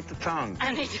 underneath the tongue.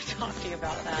 I need to talk to you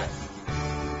about that.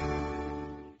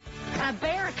 A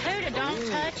barracuda, don't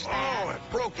touch that. Oh, I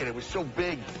broke it. It was so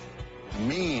big.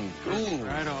 Mean. Ooh.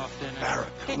 Right off, didn't it?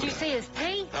 Barracuda. Did you see his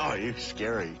teeth? Oh, he was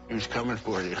scary. He was coming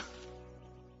for you.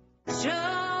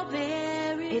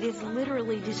 It is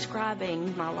literally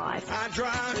describing my life. It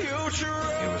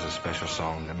was a special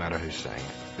song, no matter who sang it.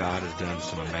 God has done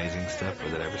some amazing stuff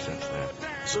with it ever since then.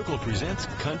 Circle presents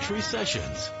Country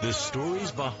Sessions, the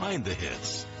stories behind the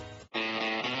hits. You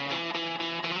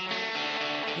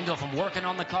can go from working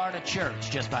on the car to church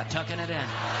just by tucking it in.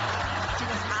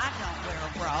 I don't wear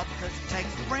a bra because it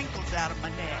takes the wrinkles out of my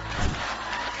neck.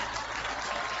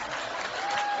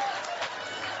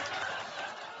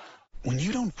 When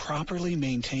you don't properly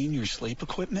maintain your sleep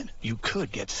equipment, you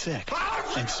could get sick.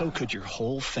 And so could your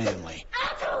whole family.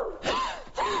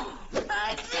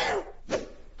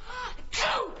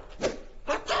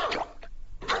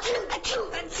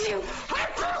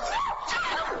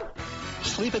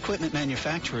 Sleep equipment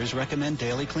manufacturers recommend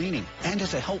daily cleaning. And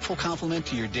as a helpful complement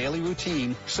to your daily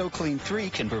routine, SoClean 3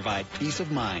 can provide peace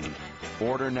of mind.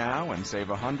 Order now and save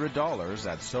 $100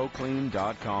 at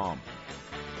SoClean.com.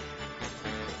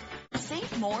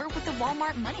 Save more with the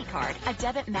Walmart Money Card, a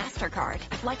debit MasterCard.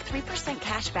 Like 3%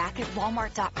 cash back at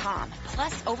Walmart.com.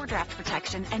 Plus overdraft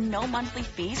protection and no monthly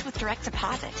fees with direct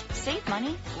deposit. Save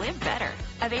money, live better.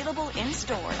 Available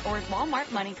in-store or at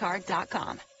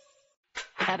WalmartMoneyCard.com.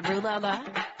 At Rue La La,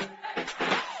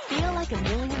 feel like $1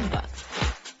 million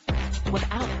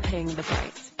without paying the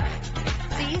price.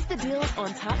 Seize the deals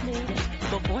on top made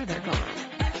before they're gone.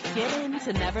 Get in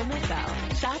to never miss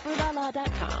out. Shop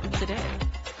RueLaLa.com today.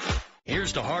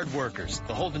 Here's to hard workers,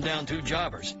 the holding down two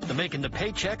jobbers, the making the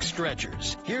paycheck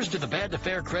stretchers. Here's to the bad to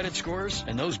fair credit scores,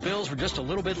 and those bills were just a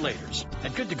little bit laters.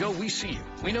 At Good to Go, we see you.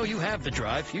 We know you have the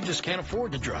drive, you just can't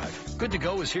afford to drive. Good to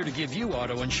Go is here to give you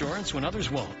auto insurance when others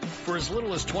won't. For as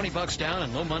little as $20 down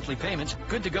and low monthly payments,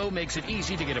 Good to Go makes it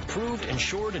easy to get approved,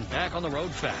 insured, and back on the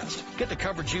road fast. Get the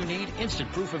coverage you need,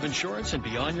 instant proof of insurance, and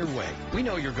be on your way. We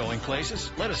know you're going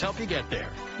places. Let us help you get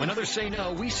there. When others say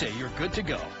no, we say you're good to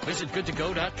go. Visit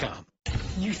goodtogo.com.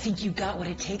 You think you got what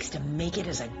it takes to make it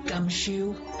as a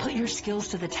gumshoe? Put your skills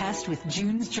to the test with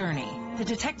June's Journey, the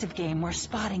detective game where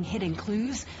spotting hidden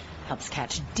clues helps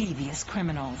catch devious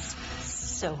criminals.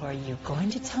 So are you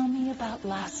going to tell me about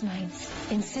last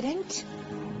night's incident?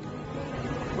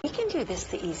 We can do this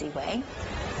the easy way.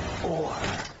 Or...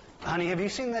 Honey, have you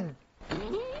seen the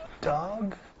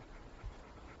dog?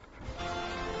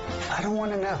 I don't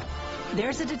want to know.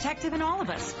 There's a detective in all of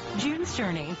us. June's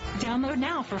Journey. Download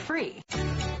now for free.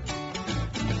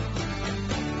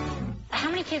 How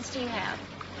many kids do you have?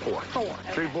 4. 4.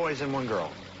 Okay. 3 boys and 1 girl.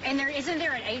 And isn't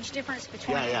there an age difference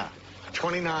between? Yeah.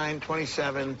 29,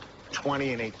 27,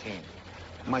 20, and 18.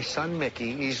 My son,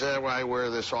 Mickey, he's why I wear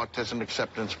this autism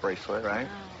acceptance bracelet, right?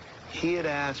 Oh. He had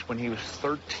asked when he was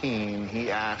 13,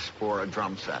 he asked for a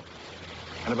drum set.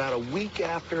 And about a week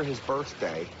after his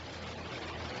birthday,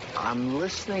 I'm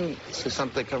listening to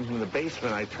something come from the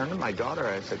basement. I turned to my daughter,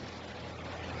 I said,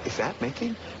 "Is that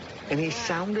Mickey?" And he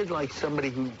sounded like somebody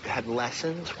who had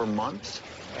lessons for months,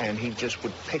 and he just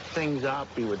would pick things up.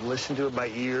 He would listen to it by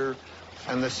ear.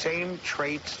 And the same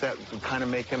traits that would kind of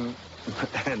make him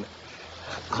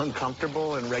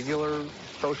uncomfortable in regular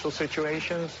social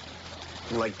situations,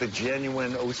 like the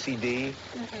genuine OCD.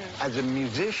 As a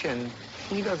musician,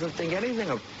 he doesn't think anything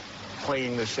of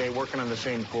playing working on the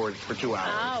same chords for 2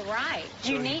 hours. Oh, right.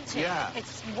 You So, need to. yeah.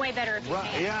 It's way better if you Right,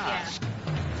 can. yeah.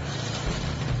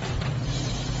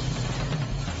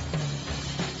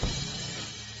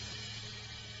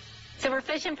 So we're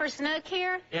fishing for snook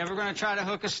here? Yeah, we're going to try to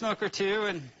hook a snook or 2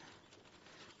 and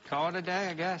call it a day,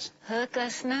 I guess. Hook a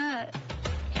snook.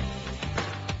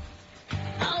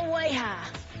 Oh, way high.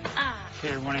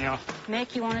 Here, one of y'all.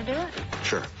 Mick, you want to do it?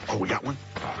 Sure. Oh, we got one?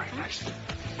 All right, nice.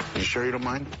 You sure you don't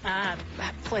mind?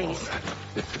 Please.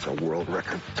 This is a world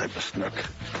record type of snook.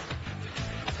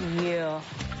 Yeah.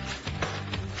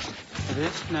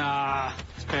 This? Nah,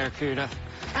 it's barracuda.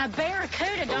 A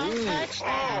barracuda, don't touch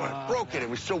that. Oh, I broke it. It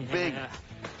was so big. Yeah.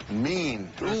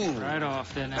 Mean. Ooh. Right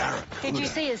off, didn't it? Barracuda. Did you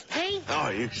see his teeth?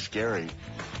 Oh, he was scary.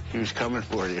 He was coming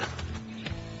for you.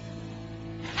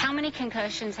 How many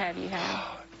concussions have you had?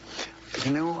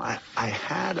 You know, I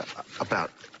had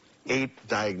about 8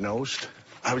 diagnosed.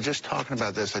 I was just talking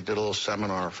about this. I did a little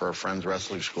seminar for a friend's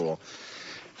wrestling school.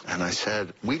 And I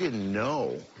said, we didn't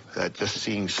know that just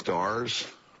seeing stars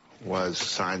was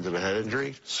signs of a head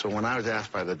injury. So when I was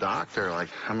asked by the doctor, like,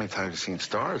 how many times have you seen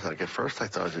stars? Like, at first I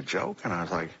thought it was a joke. And I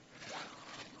was like,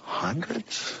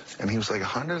 hundreds? And he was like,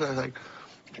 hundreds? I was like,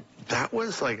 that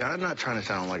was like, I'm not trying to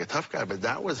sound like a tough guy, but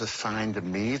that was a sign to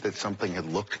me that something had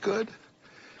looked good.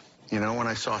 You know, when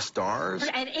I saw stars.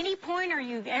 At any point, are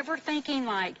you ever thinking,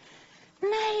 like,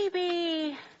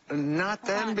 maybe? Not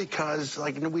then, because,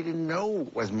 like, we didn't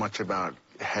know as much about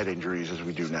head injuries as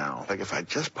we do now. Like, if I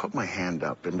just put my hand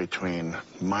up in between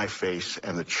my face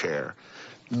and the chair,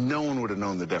 no one would have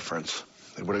known the difference.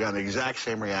 They would have gotten the exact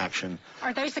same reaction.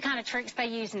 Are those the kind of tricks they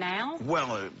use now?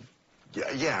 Well,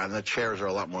 yeah, and the chairs are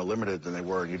a lot more limited than they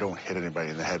were. You don't hit anybody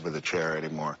in the head with a chair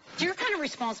anymore. So you're kind of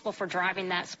responsible for driving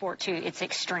that sport to its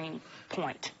extreme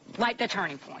point, like the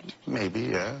turning point. Maybe,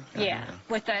 yeah. Yeah.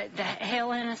 With the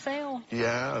Hell in a Cell.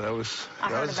 Yeah, that was. I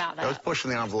heard about that. That was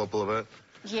pushing the envelope a little bit.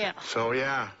 Yeah. So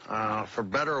yeah, for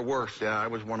better or worse, yeah, I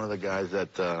was one of the guys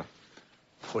that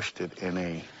pushed it in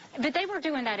a. But they were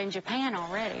doing that in Japan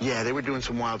already. Yeah, they were doing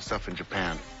some wild stuff in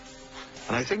Japan.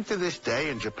 And I think to this day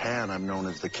in Japan, I'm known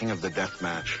as the king of the death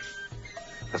match.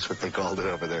 That's what they called it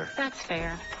over there. That's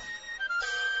fair.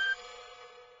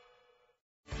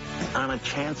 On a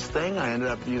chance thing, I ended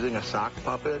up using a sock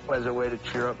puppet as a way to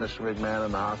cheer up Mr. McMahon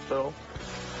in the hospital.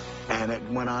 And it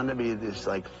went on to be this,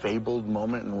 like, fabled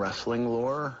moment in wrestling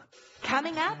lore.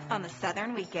 Coming up on the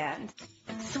Southern Weekend,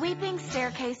 sweeping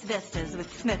staircase vistas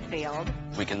with Smithfield.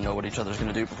 We can know what each other's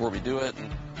going to do before we do it, and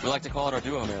we like to call it our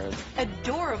duo marriage.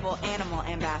 Adorable animal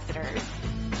ambassadors.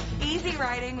 Easy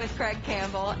riding with Craig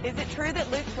Campbell. Is it true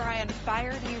that Luke Bryan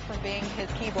fired you from being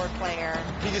his keyboard player?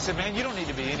 He just said, man, you don't need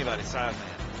to be anybody's side man.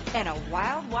 And a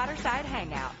wild waterside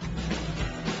hangout.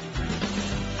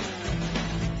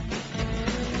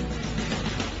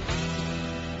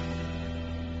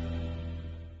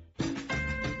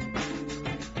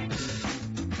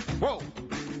 Whoa!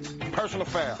 Personal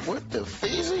foul. What the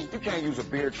feezy? You can't use a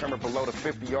beard trimmer below the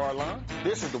 50-yard line.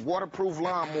 This is the Waterproof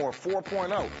Lawnmower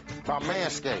 4.0 by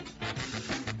Manscaped.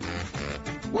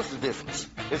 What's the difference?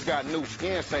 It's got new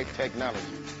skin-safe technology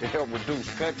to help reduce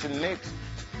cuts and nicks.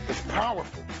 It's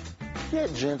powerful,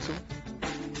 yet gentle,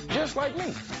 just like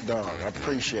me. Dog, I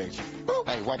appreciate you. Ooh.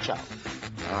 Hey, watch out.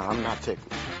 I'm not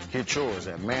tickled. Get yours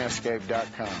at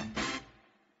manscaped.com.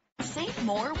 Save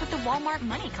more with the Walmart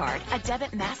Money Card, a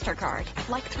debit MasterCard.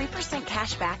 Like 3%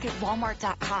 cash back at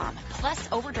Walmart.com. Plus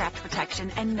overdraft protection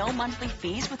and no monthly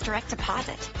fees with direct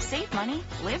deposit. Save money,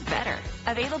 live better.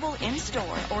 Available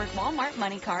in-store or at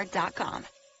WalmartMoneyCard.com.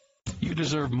 You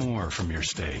deserve more from your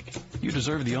steak. You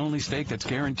deserve the only steak that's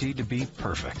guaranteed to be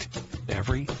perfect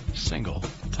every single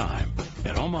time.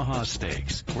 At Omaha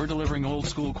Steaks, we're delivering old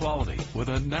school quality with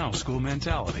a now school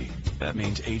mentality. That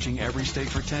means aging every steak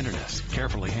for tenderness,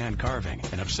 carefully hand carving,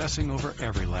 and obsessing over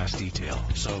every last detail,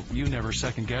 so you never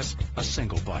second guess a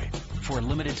single bite. For a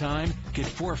limited time, get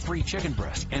 4 free chicken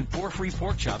breasts and 4 free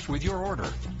pork chops with your order.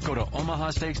 Go to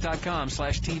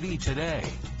omahasteaks.com/TV today.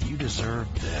 You deserve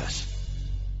this.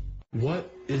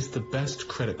 What is the best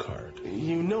credit card?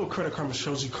 You know Credit Karma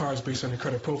shows you cards based on your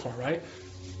credit profile, right?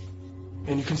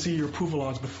 And you can see your approval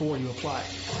logs before you apply.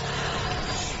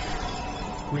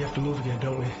 We have to move again,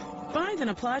 don't we? Find and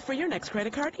apply for your next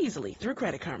credit card easily through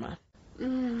Credit Karma.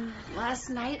 Last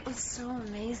night was so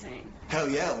amazing. Hell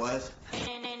yeah, it was.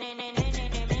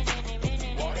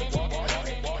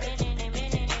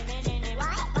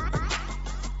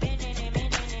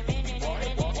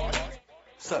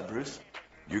 What's up, Bruce?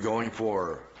 You going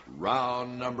for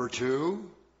round number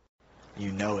 2?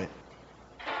 You know it.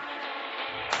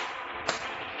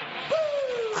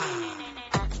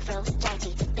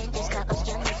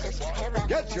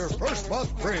 Get your first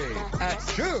month free at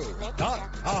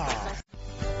Chew.com.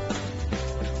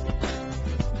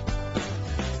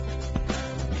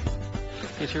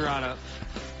 Get your rod up.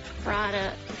 Rod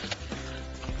up.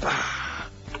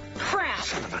 Crap.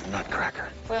 Son of a nutcracker.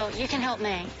 Well, you can help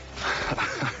me.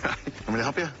 Want me to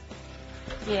help you?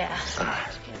 Yeah. All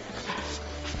right.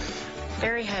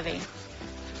 Very heavy.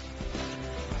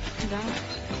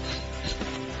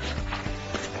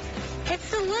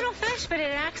 It's a little fish, but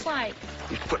it acts like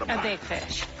a big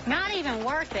fish. Not even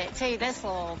worth it. See, this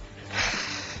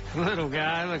Little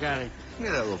guy, look at it. Look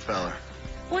at that little fella.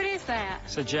 What is that?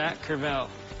 It's a jack crevalle.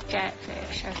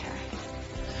 Jackfish, okay.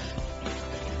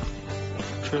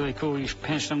 It's really cool. You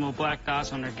pinch them little black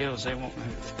dots on their gills, they won't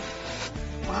move.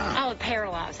 Wow. Oh, it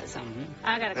paralyzes them.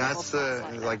 I got a couple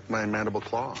That's like my mandible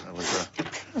claw. That was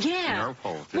a nerve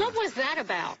hold. Yeah. What was that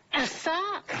about? A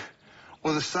sock?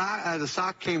 Well, the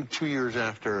sock came 2 years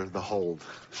after the hold.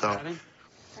 So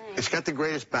it's got the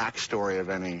greatest backstory of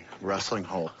any wrestling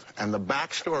hold. And the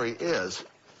backstory is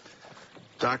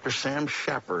Dr. Sam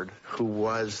Shepard, who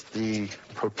was the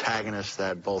protagonist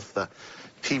that both the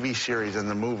TV series and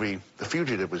the movie The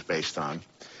Fugitive was based on.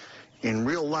 In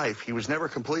real life, he was never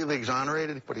completely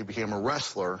exonerated, but he became a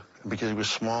wrestler. And because he was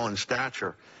small in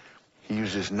stature, he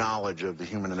used his knowledge of the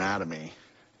human anatomy,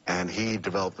 and he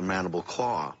developed the mandible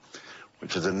claw,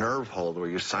 which is a nerve hold where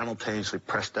you simultaneously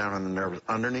press down on the nerve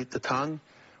underneath the tongue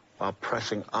while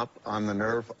pressing up on the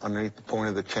nerve underneath the point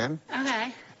of the chin.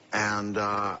 Okay. And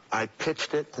I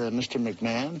pitched it to Mr.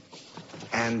 McMahon,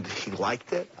 and he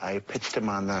liked it. I pitched him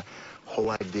on the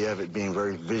whole idea of it being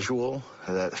very visual,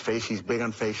 that he's big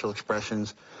on facial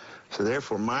expressions. So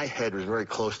therefore, my head was very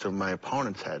close to my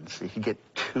opponent's head. So he could get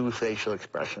 2 facial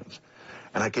expressions.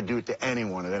 And I could do it to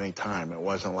anyone at any time. It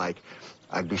wasn't like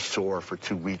I'd be sore for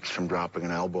 2 weeks from dropping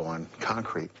an elbow on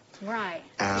concrete. Right.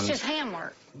 And it's just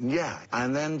handwork. Yeah.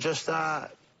 And then just on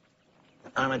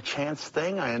a chance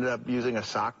thing, I ended up using a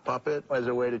sock puppet as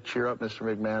a way to cheer up Mr.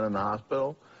 McMahon in the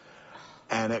hospital.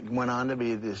 And it went on to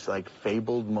be this, like,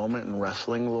 fabled moment in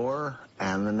wrestling lore.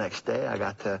 And the next day, I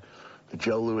got to the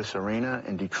Joe Louis Arena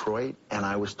in Detroit, and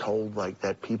I was told, like,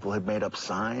 that people had made up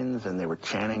signs, and they were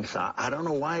chanting. I don't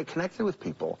know why it connected with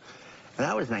people. And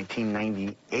that was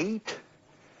 1998.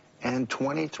 And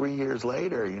 23 years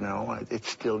later, you know, it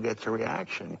still gets a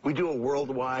reaction. We do a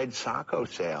worldwide Sacco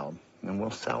sale, and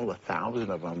we'll sell 1,000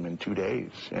 of them in 2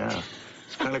 days. Yeah.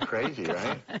 It's kind of crazy,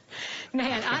 right?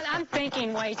 Man, I'm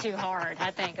thinking way too hard,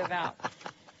 I think, about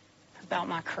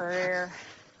my career.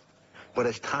 But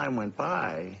as time went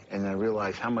by, and I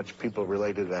realized how much people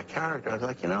related to that character, I was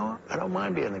like, you know, I don't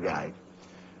mind being the guy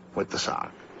with the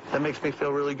sock. That makes me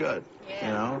feel really good, you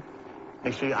know?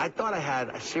 Actually, seriously, I thought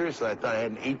I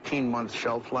had an 18-month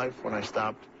shelf life when I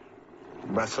stopped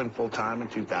wrestling full-time in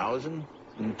 2000.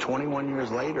 And 21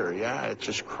 years later, yeah, it's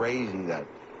just crazy that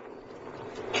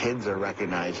kids are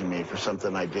recognizing me for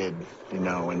something I did, you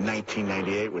know, in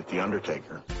 1998 with The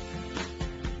Undertaker.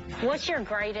 What's your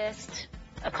greatest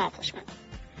accomplishment?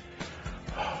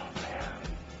 Oh,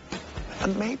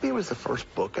 man. Maybe it was the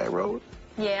first book I wrote.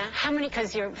 Yeah. How many?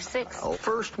 Because you're 6. Oh,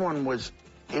 first one was,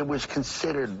 it was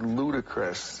considered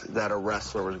ludicrous that a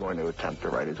wrestler was going to attempt to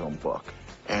write his own book.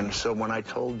 And so when I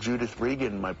told Judith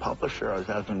Regan, my publisher, I was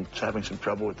having some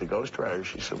trouble with the ghostwriter,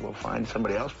 she said, well, find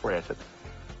somebody else for you. I said,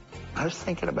 I was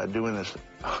thinking about doing this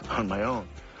on my own.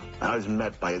 I was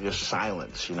met by just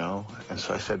silence, you know? And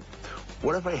so I said,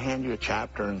 what if I hand you a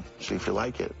chapter and see if you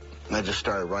like it? And I just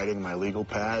started writing my legal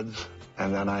pads,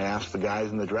 and then I asked the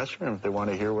guys in the dressing room if they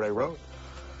wanted to hear what I wrote.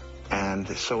 And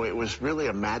so it was really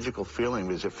a magical feeling,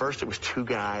 because at first it was 2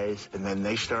 guys, and then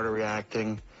they started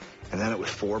reacting, and then it was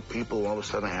 4 people. All of a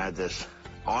sudden I had this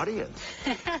audience.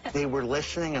 They were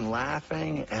listening and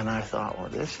laughing, and I thought, well,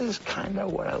 this is kind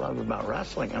of what I love about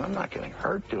wrestling, and I'm not getting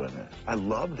hurt doing this. I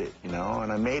loved it, you know,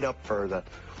 and I made up for the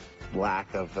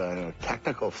lack of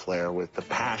technical flair with the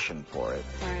passion for it.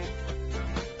 Right.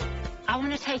 I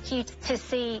want to take you to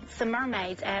see some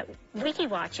mermaids at Weeki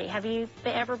Wachee. Have you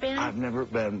ever been? I've never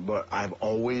been, but I've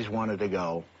always wanted to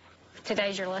go.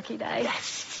 Today's your lucky day.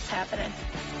 Yes. It's happening.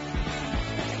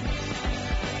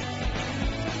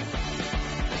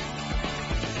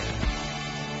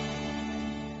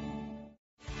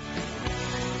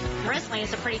 Wrestling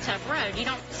is a pretty tough road. You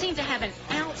don't seem to have an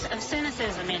ounce of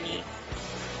cynicism in you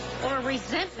or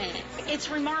resentment. It's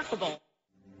remarkable.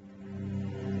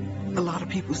 A lot of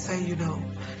people say, you know,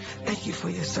 thank you for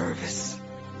your service.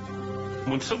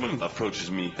 When someone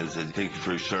approaches me and says, thank you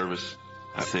for your service,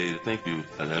 I say thank you,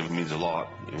 and that means a lot,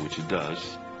 which it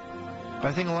does. But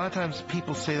I think a lot of times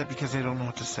people say that because they don't know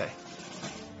what to say.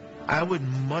 I would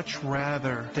much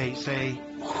rather they say,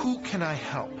 who can I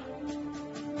help?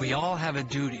 We all have a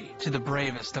duty to the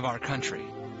bravest of our country.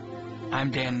 I'm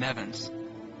Dan Nevins.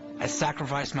 I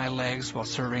sacrificed my legs while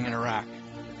serving in Iraq.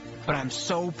 But I'm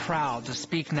so proud to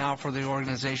speak now for the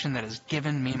organization that has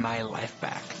given me my life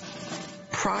back.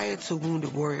 Prior to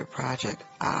Wounded Warrior Project,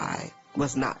 I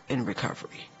was not in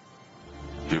recovery.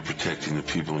 You're protecting the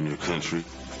people in your country.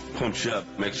 Pumps you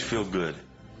up, makes you feel good.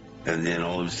 And then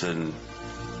all of a sudden,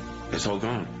 it's all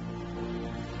gone.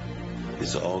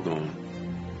 It's all gone.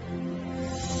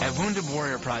 At Wounded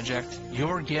Warrior Project,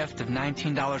 your gift of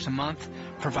 $19 a month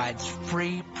provides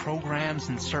free programs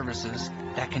and services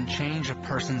that can change a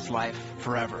person's life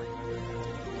forever.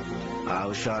 I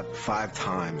was shot 5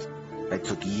 times. It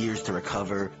took years to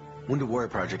recover. Wounded Warrior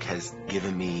Project has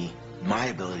given me my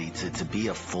ability to be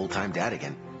a full-time dad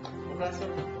again.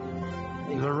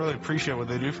 I really appreciate what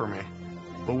they do for me.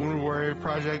 But Wounded Warrior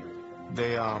Project,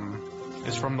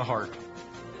 it's from the heart.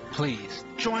 Please,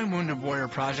 join Wounded Warrior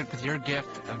Project with your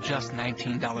gift of just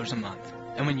 $19 a month.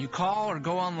 And when you call or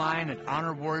go online at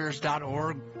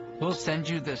honorwarriors.org, we'll send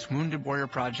you this Wounded Warrior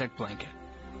Project blanket.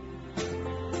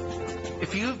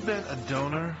 If you have been a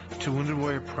donor to Wounded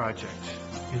Warrior Project,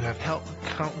 you have helped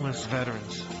countless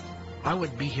veterans. I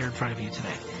wouldn't be here in front of you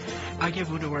today. I give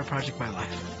Wounded Warrior Project my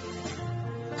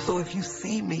life. So if you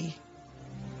see me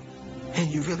and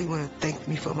you really want to thank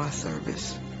me for my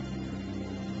service,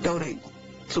 donate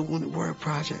to Wounded Warrior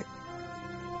Project.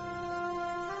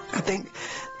 I think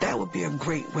that would be a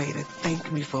great way to thank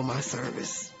me for my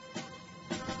service.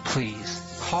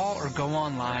 Please, call or go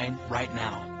online right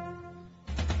now.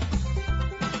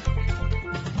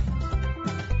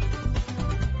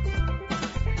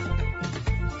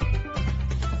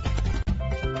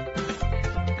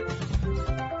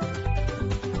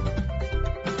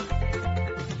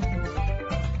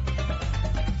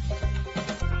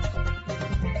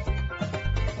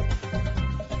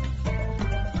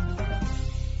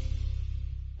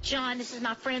 John, this is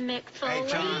my friend Mick Foley. Hey,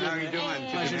 John, how are you doing?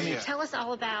 Pleasure to meet you. Tell us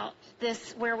all about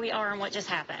this, where we are and what just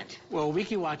happened. Well,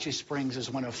 Weeki Wachee Springs is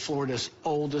one of Florida's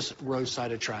oldest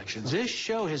roadside attractions. This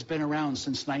show has been around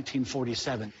since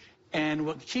 1947. And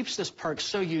what keeps this park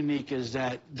so unique is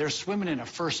that they're swimming in a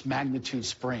first magnitude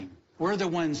spring. We're the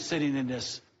ones sitting in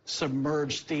this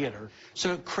submerged theater.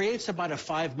 So it creates about a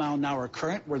 5-mile-an-hour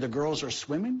current where the girls are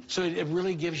swimming. So it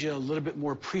really gives you a little bit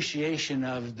more appreciation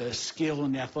of the skill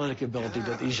and the athletic ability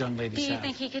that these young ladies have. Do you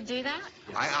think he could do that?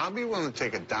 I'll be willing to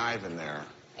take a dive in there.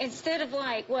 Instead of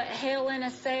like, what, hell in a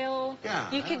sail?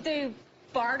 Yeah. You could do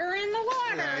barter in the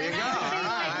water. There you go. All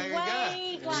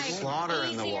right, like, Slaughter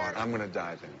in the water. I'm going to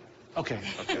dive in. Okay.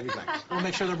 Okay, thanks. We'll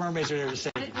make sure the mermaids are there to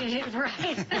save you.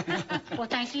 Right. Well,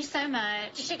 thank you so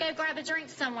much. You should go grab a drink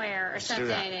somewhere or something.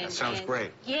 That sounds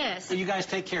great. Yes. Well, you guys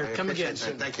take care. Come again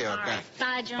soon. Thank you. All right.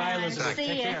 Bye, John. Bye, Elizabeth. See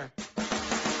Take ya. care.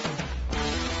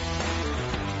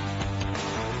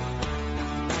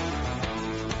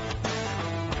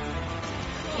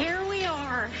 Here we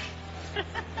are.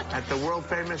 At the world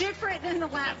famous... Different than the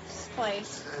last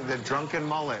place. The Drunken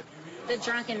Mullet. The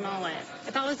Drunken Mullet.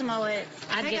 If I was a mullet,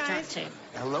 I'd get drunk too.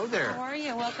 Hello there. How are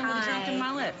you? Welcome to the Drunken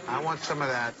Mullet. I want some of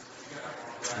that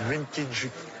vintage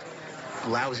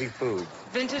lousy food.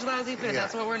 Vintage lousy food. Yeah.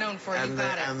 That's what we're known for. And You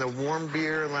got it. And the warm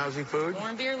beer, lousy food?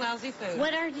 Warm beer, lousy food.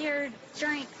 What are your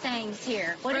drink things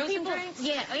here? What Frozen do people drinks?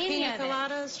 Yeah, any Pina of it.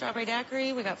 coladas, strawberry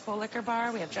daiquiri. We got full liquor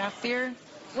bar. We have draft beer.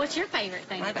 What's your favorite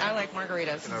thing? I like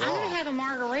margaritas. I'm going to have a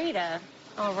margarita.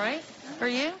 All right. For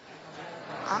you?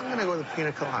 I'm going to go with a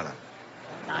pina colada.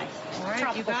 Nice. All right,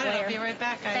 Tropical you got flair. it. I'll be right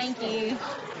back, guys. Thank you.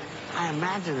 I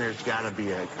imagine there's got to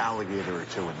be an alligator or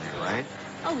two in there, right?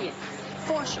 Oh, yeah.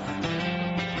 For sure.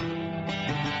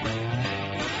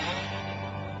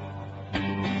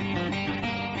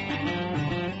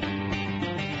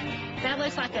 That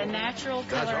looks like a natural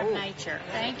color of nature.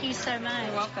 Thank you so much.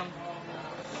 You're welcome.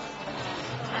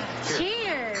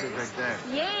 Cheers. Cheers right there.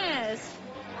 Yes.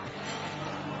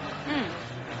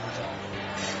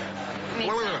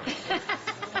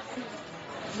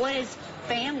 What has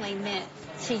family meant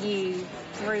to you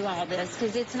through all this?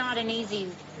 Because it's not an easy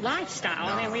lifestyle.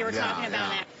 I mean, we were talking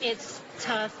about that. It's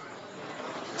tough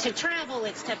to travel.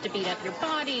 It's tough to beat up your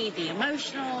body, the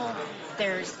emotional.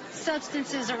 There's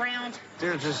substances around.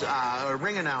 There's this a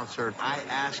ring announcer. I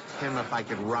asked him if I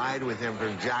could ride with him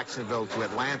from Jacksonville to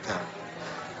Atlanta.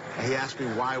 He asked me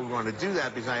why we wanted to do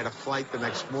that, because I had a flight the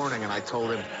next morning, and I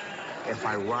told him, if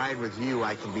I ride with you,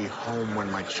 I can be home when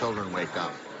my children wake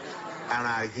up.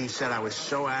 And he said I was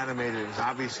so animated. It was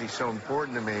obviously so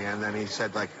important to me. And then he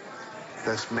said, like,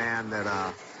 this man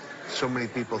that so many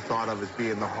people thought of as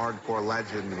being the hardcore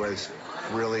legend was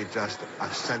really just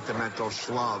a sentimental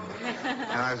schlub.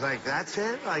 And I was like, that's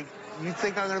it? Like, you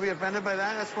think I'm going to be offended by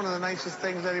that? That's one of the nicest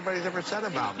things anybody's ever said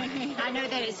about me. I know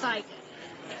that it's like,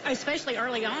 especially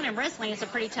early on in wrestling, it's a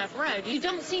pretty tough road. You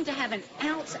don't seem to have an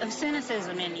ounce of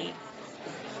cynicism in you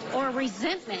or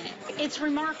resentment. It's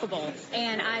remarkable.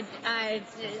 And I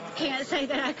can't say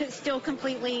that I could still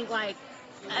completely, like,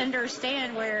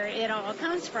 understand where it all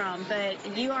comes from,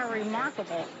 but you are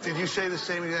remarkable. Did you say the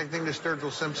same exact thing to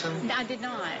Sturgill Simpson? I did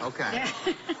not. Okay. Yeah.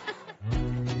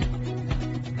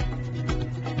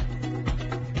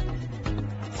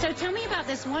 So tell me about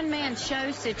this one-man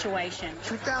show situation.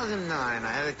 2009,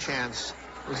 I had a chance.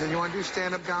 He said, you want to do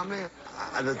stand-up comedy?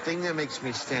 The thing that makes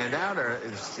me stand out are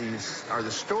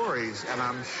the stories, and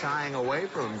I'm shying away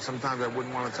from them. Sometimes I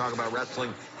wouldn't want to talk about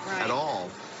wrestling at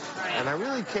all. Right. And I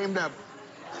really came to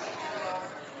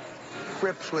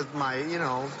grips with my,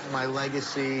 my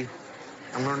legacy.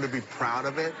 I learned to be proud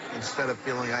of it instead of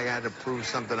feeling like I had to prove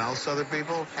something else to other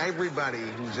people. Everybody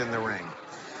who's in the ring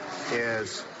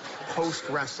is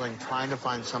post-wrestling trying to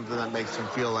find something that makes them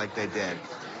feel like they did.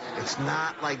 It's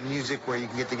not like music where you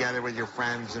can get together with your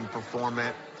friends and perform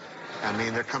it. I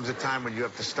mean, there comes a time when you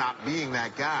have to stop being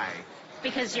that guy.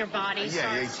 Because your body you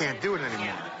can't do it anymore.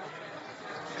 Yeah.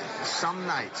 Some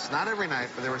nights, not every night,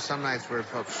 but there were some nights where it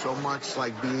felt so much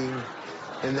like being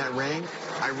in that ring.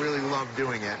 I really loved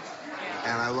doing it.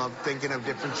 And I love thinking of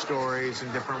different stories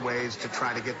and different ways to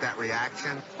try to get that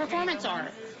reaction. Performance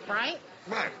art, right?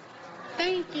 Right.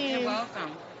 Thank you. You're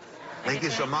welcome. Thank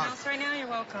you so much. Right now, you're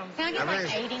welcome. Can I get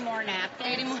like 80 more napkins?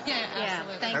 80 more,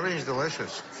 absolutely. Thank Everything's you.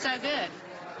 delicious. So good.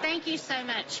 Thank you so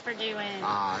much for doing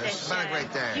this has been a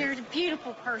great day. You're a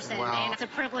beautiful person, and it's a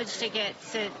privilege to get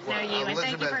to know you. And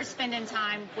thank you for spending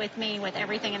time with me, with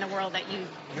everything in the world that you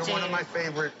You're do. one of my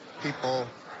favorite people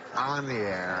on the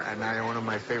air, and now you're one of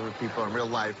my favorite people in real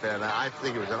life, and I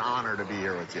think it was an honor to be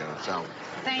here with you. So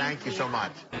thank you so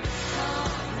much.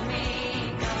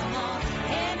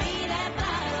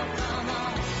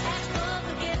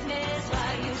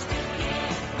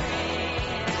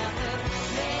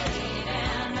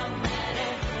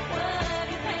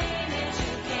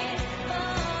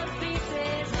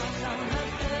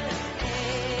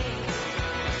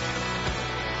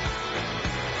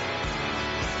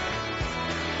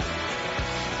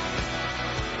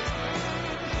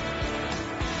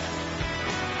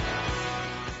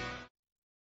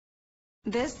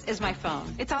 This is my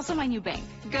phone. It's also my new bank,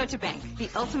 GoToBank, the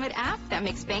ultimate app that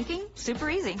makes banking super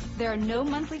easy. There are no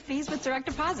monthly fees with direct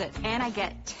deposit, and I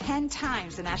get 10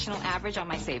 times the national average on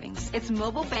my savings. It's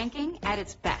mobile banking at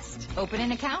its best. Open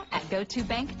an account at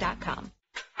GoToBank.com.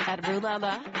 At Rue La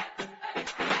La,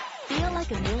 feel like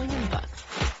 $1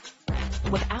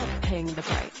 million without paying the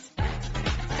price.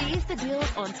 Seize the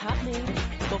deals on top names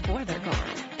before they're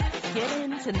gone. Get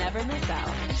in to never miss out.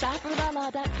 Shop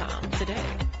RueLaLa.com today.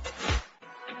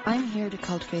 I'm here to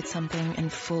cultivate something in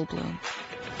full bloom,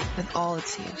 with all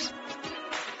its hues.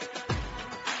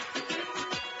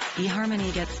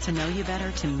 eHarmony gets to know you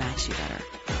better to match you better.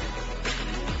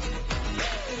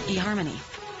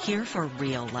 eHarmony, here for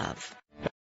real love.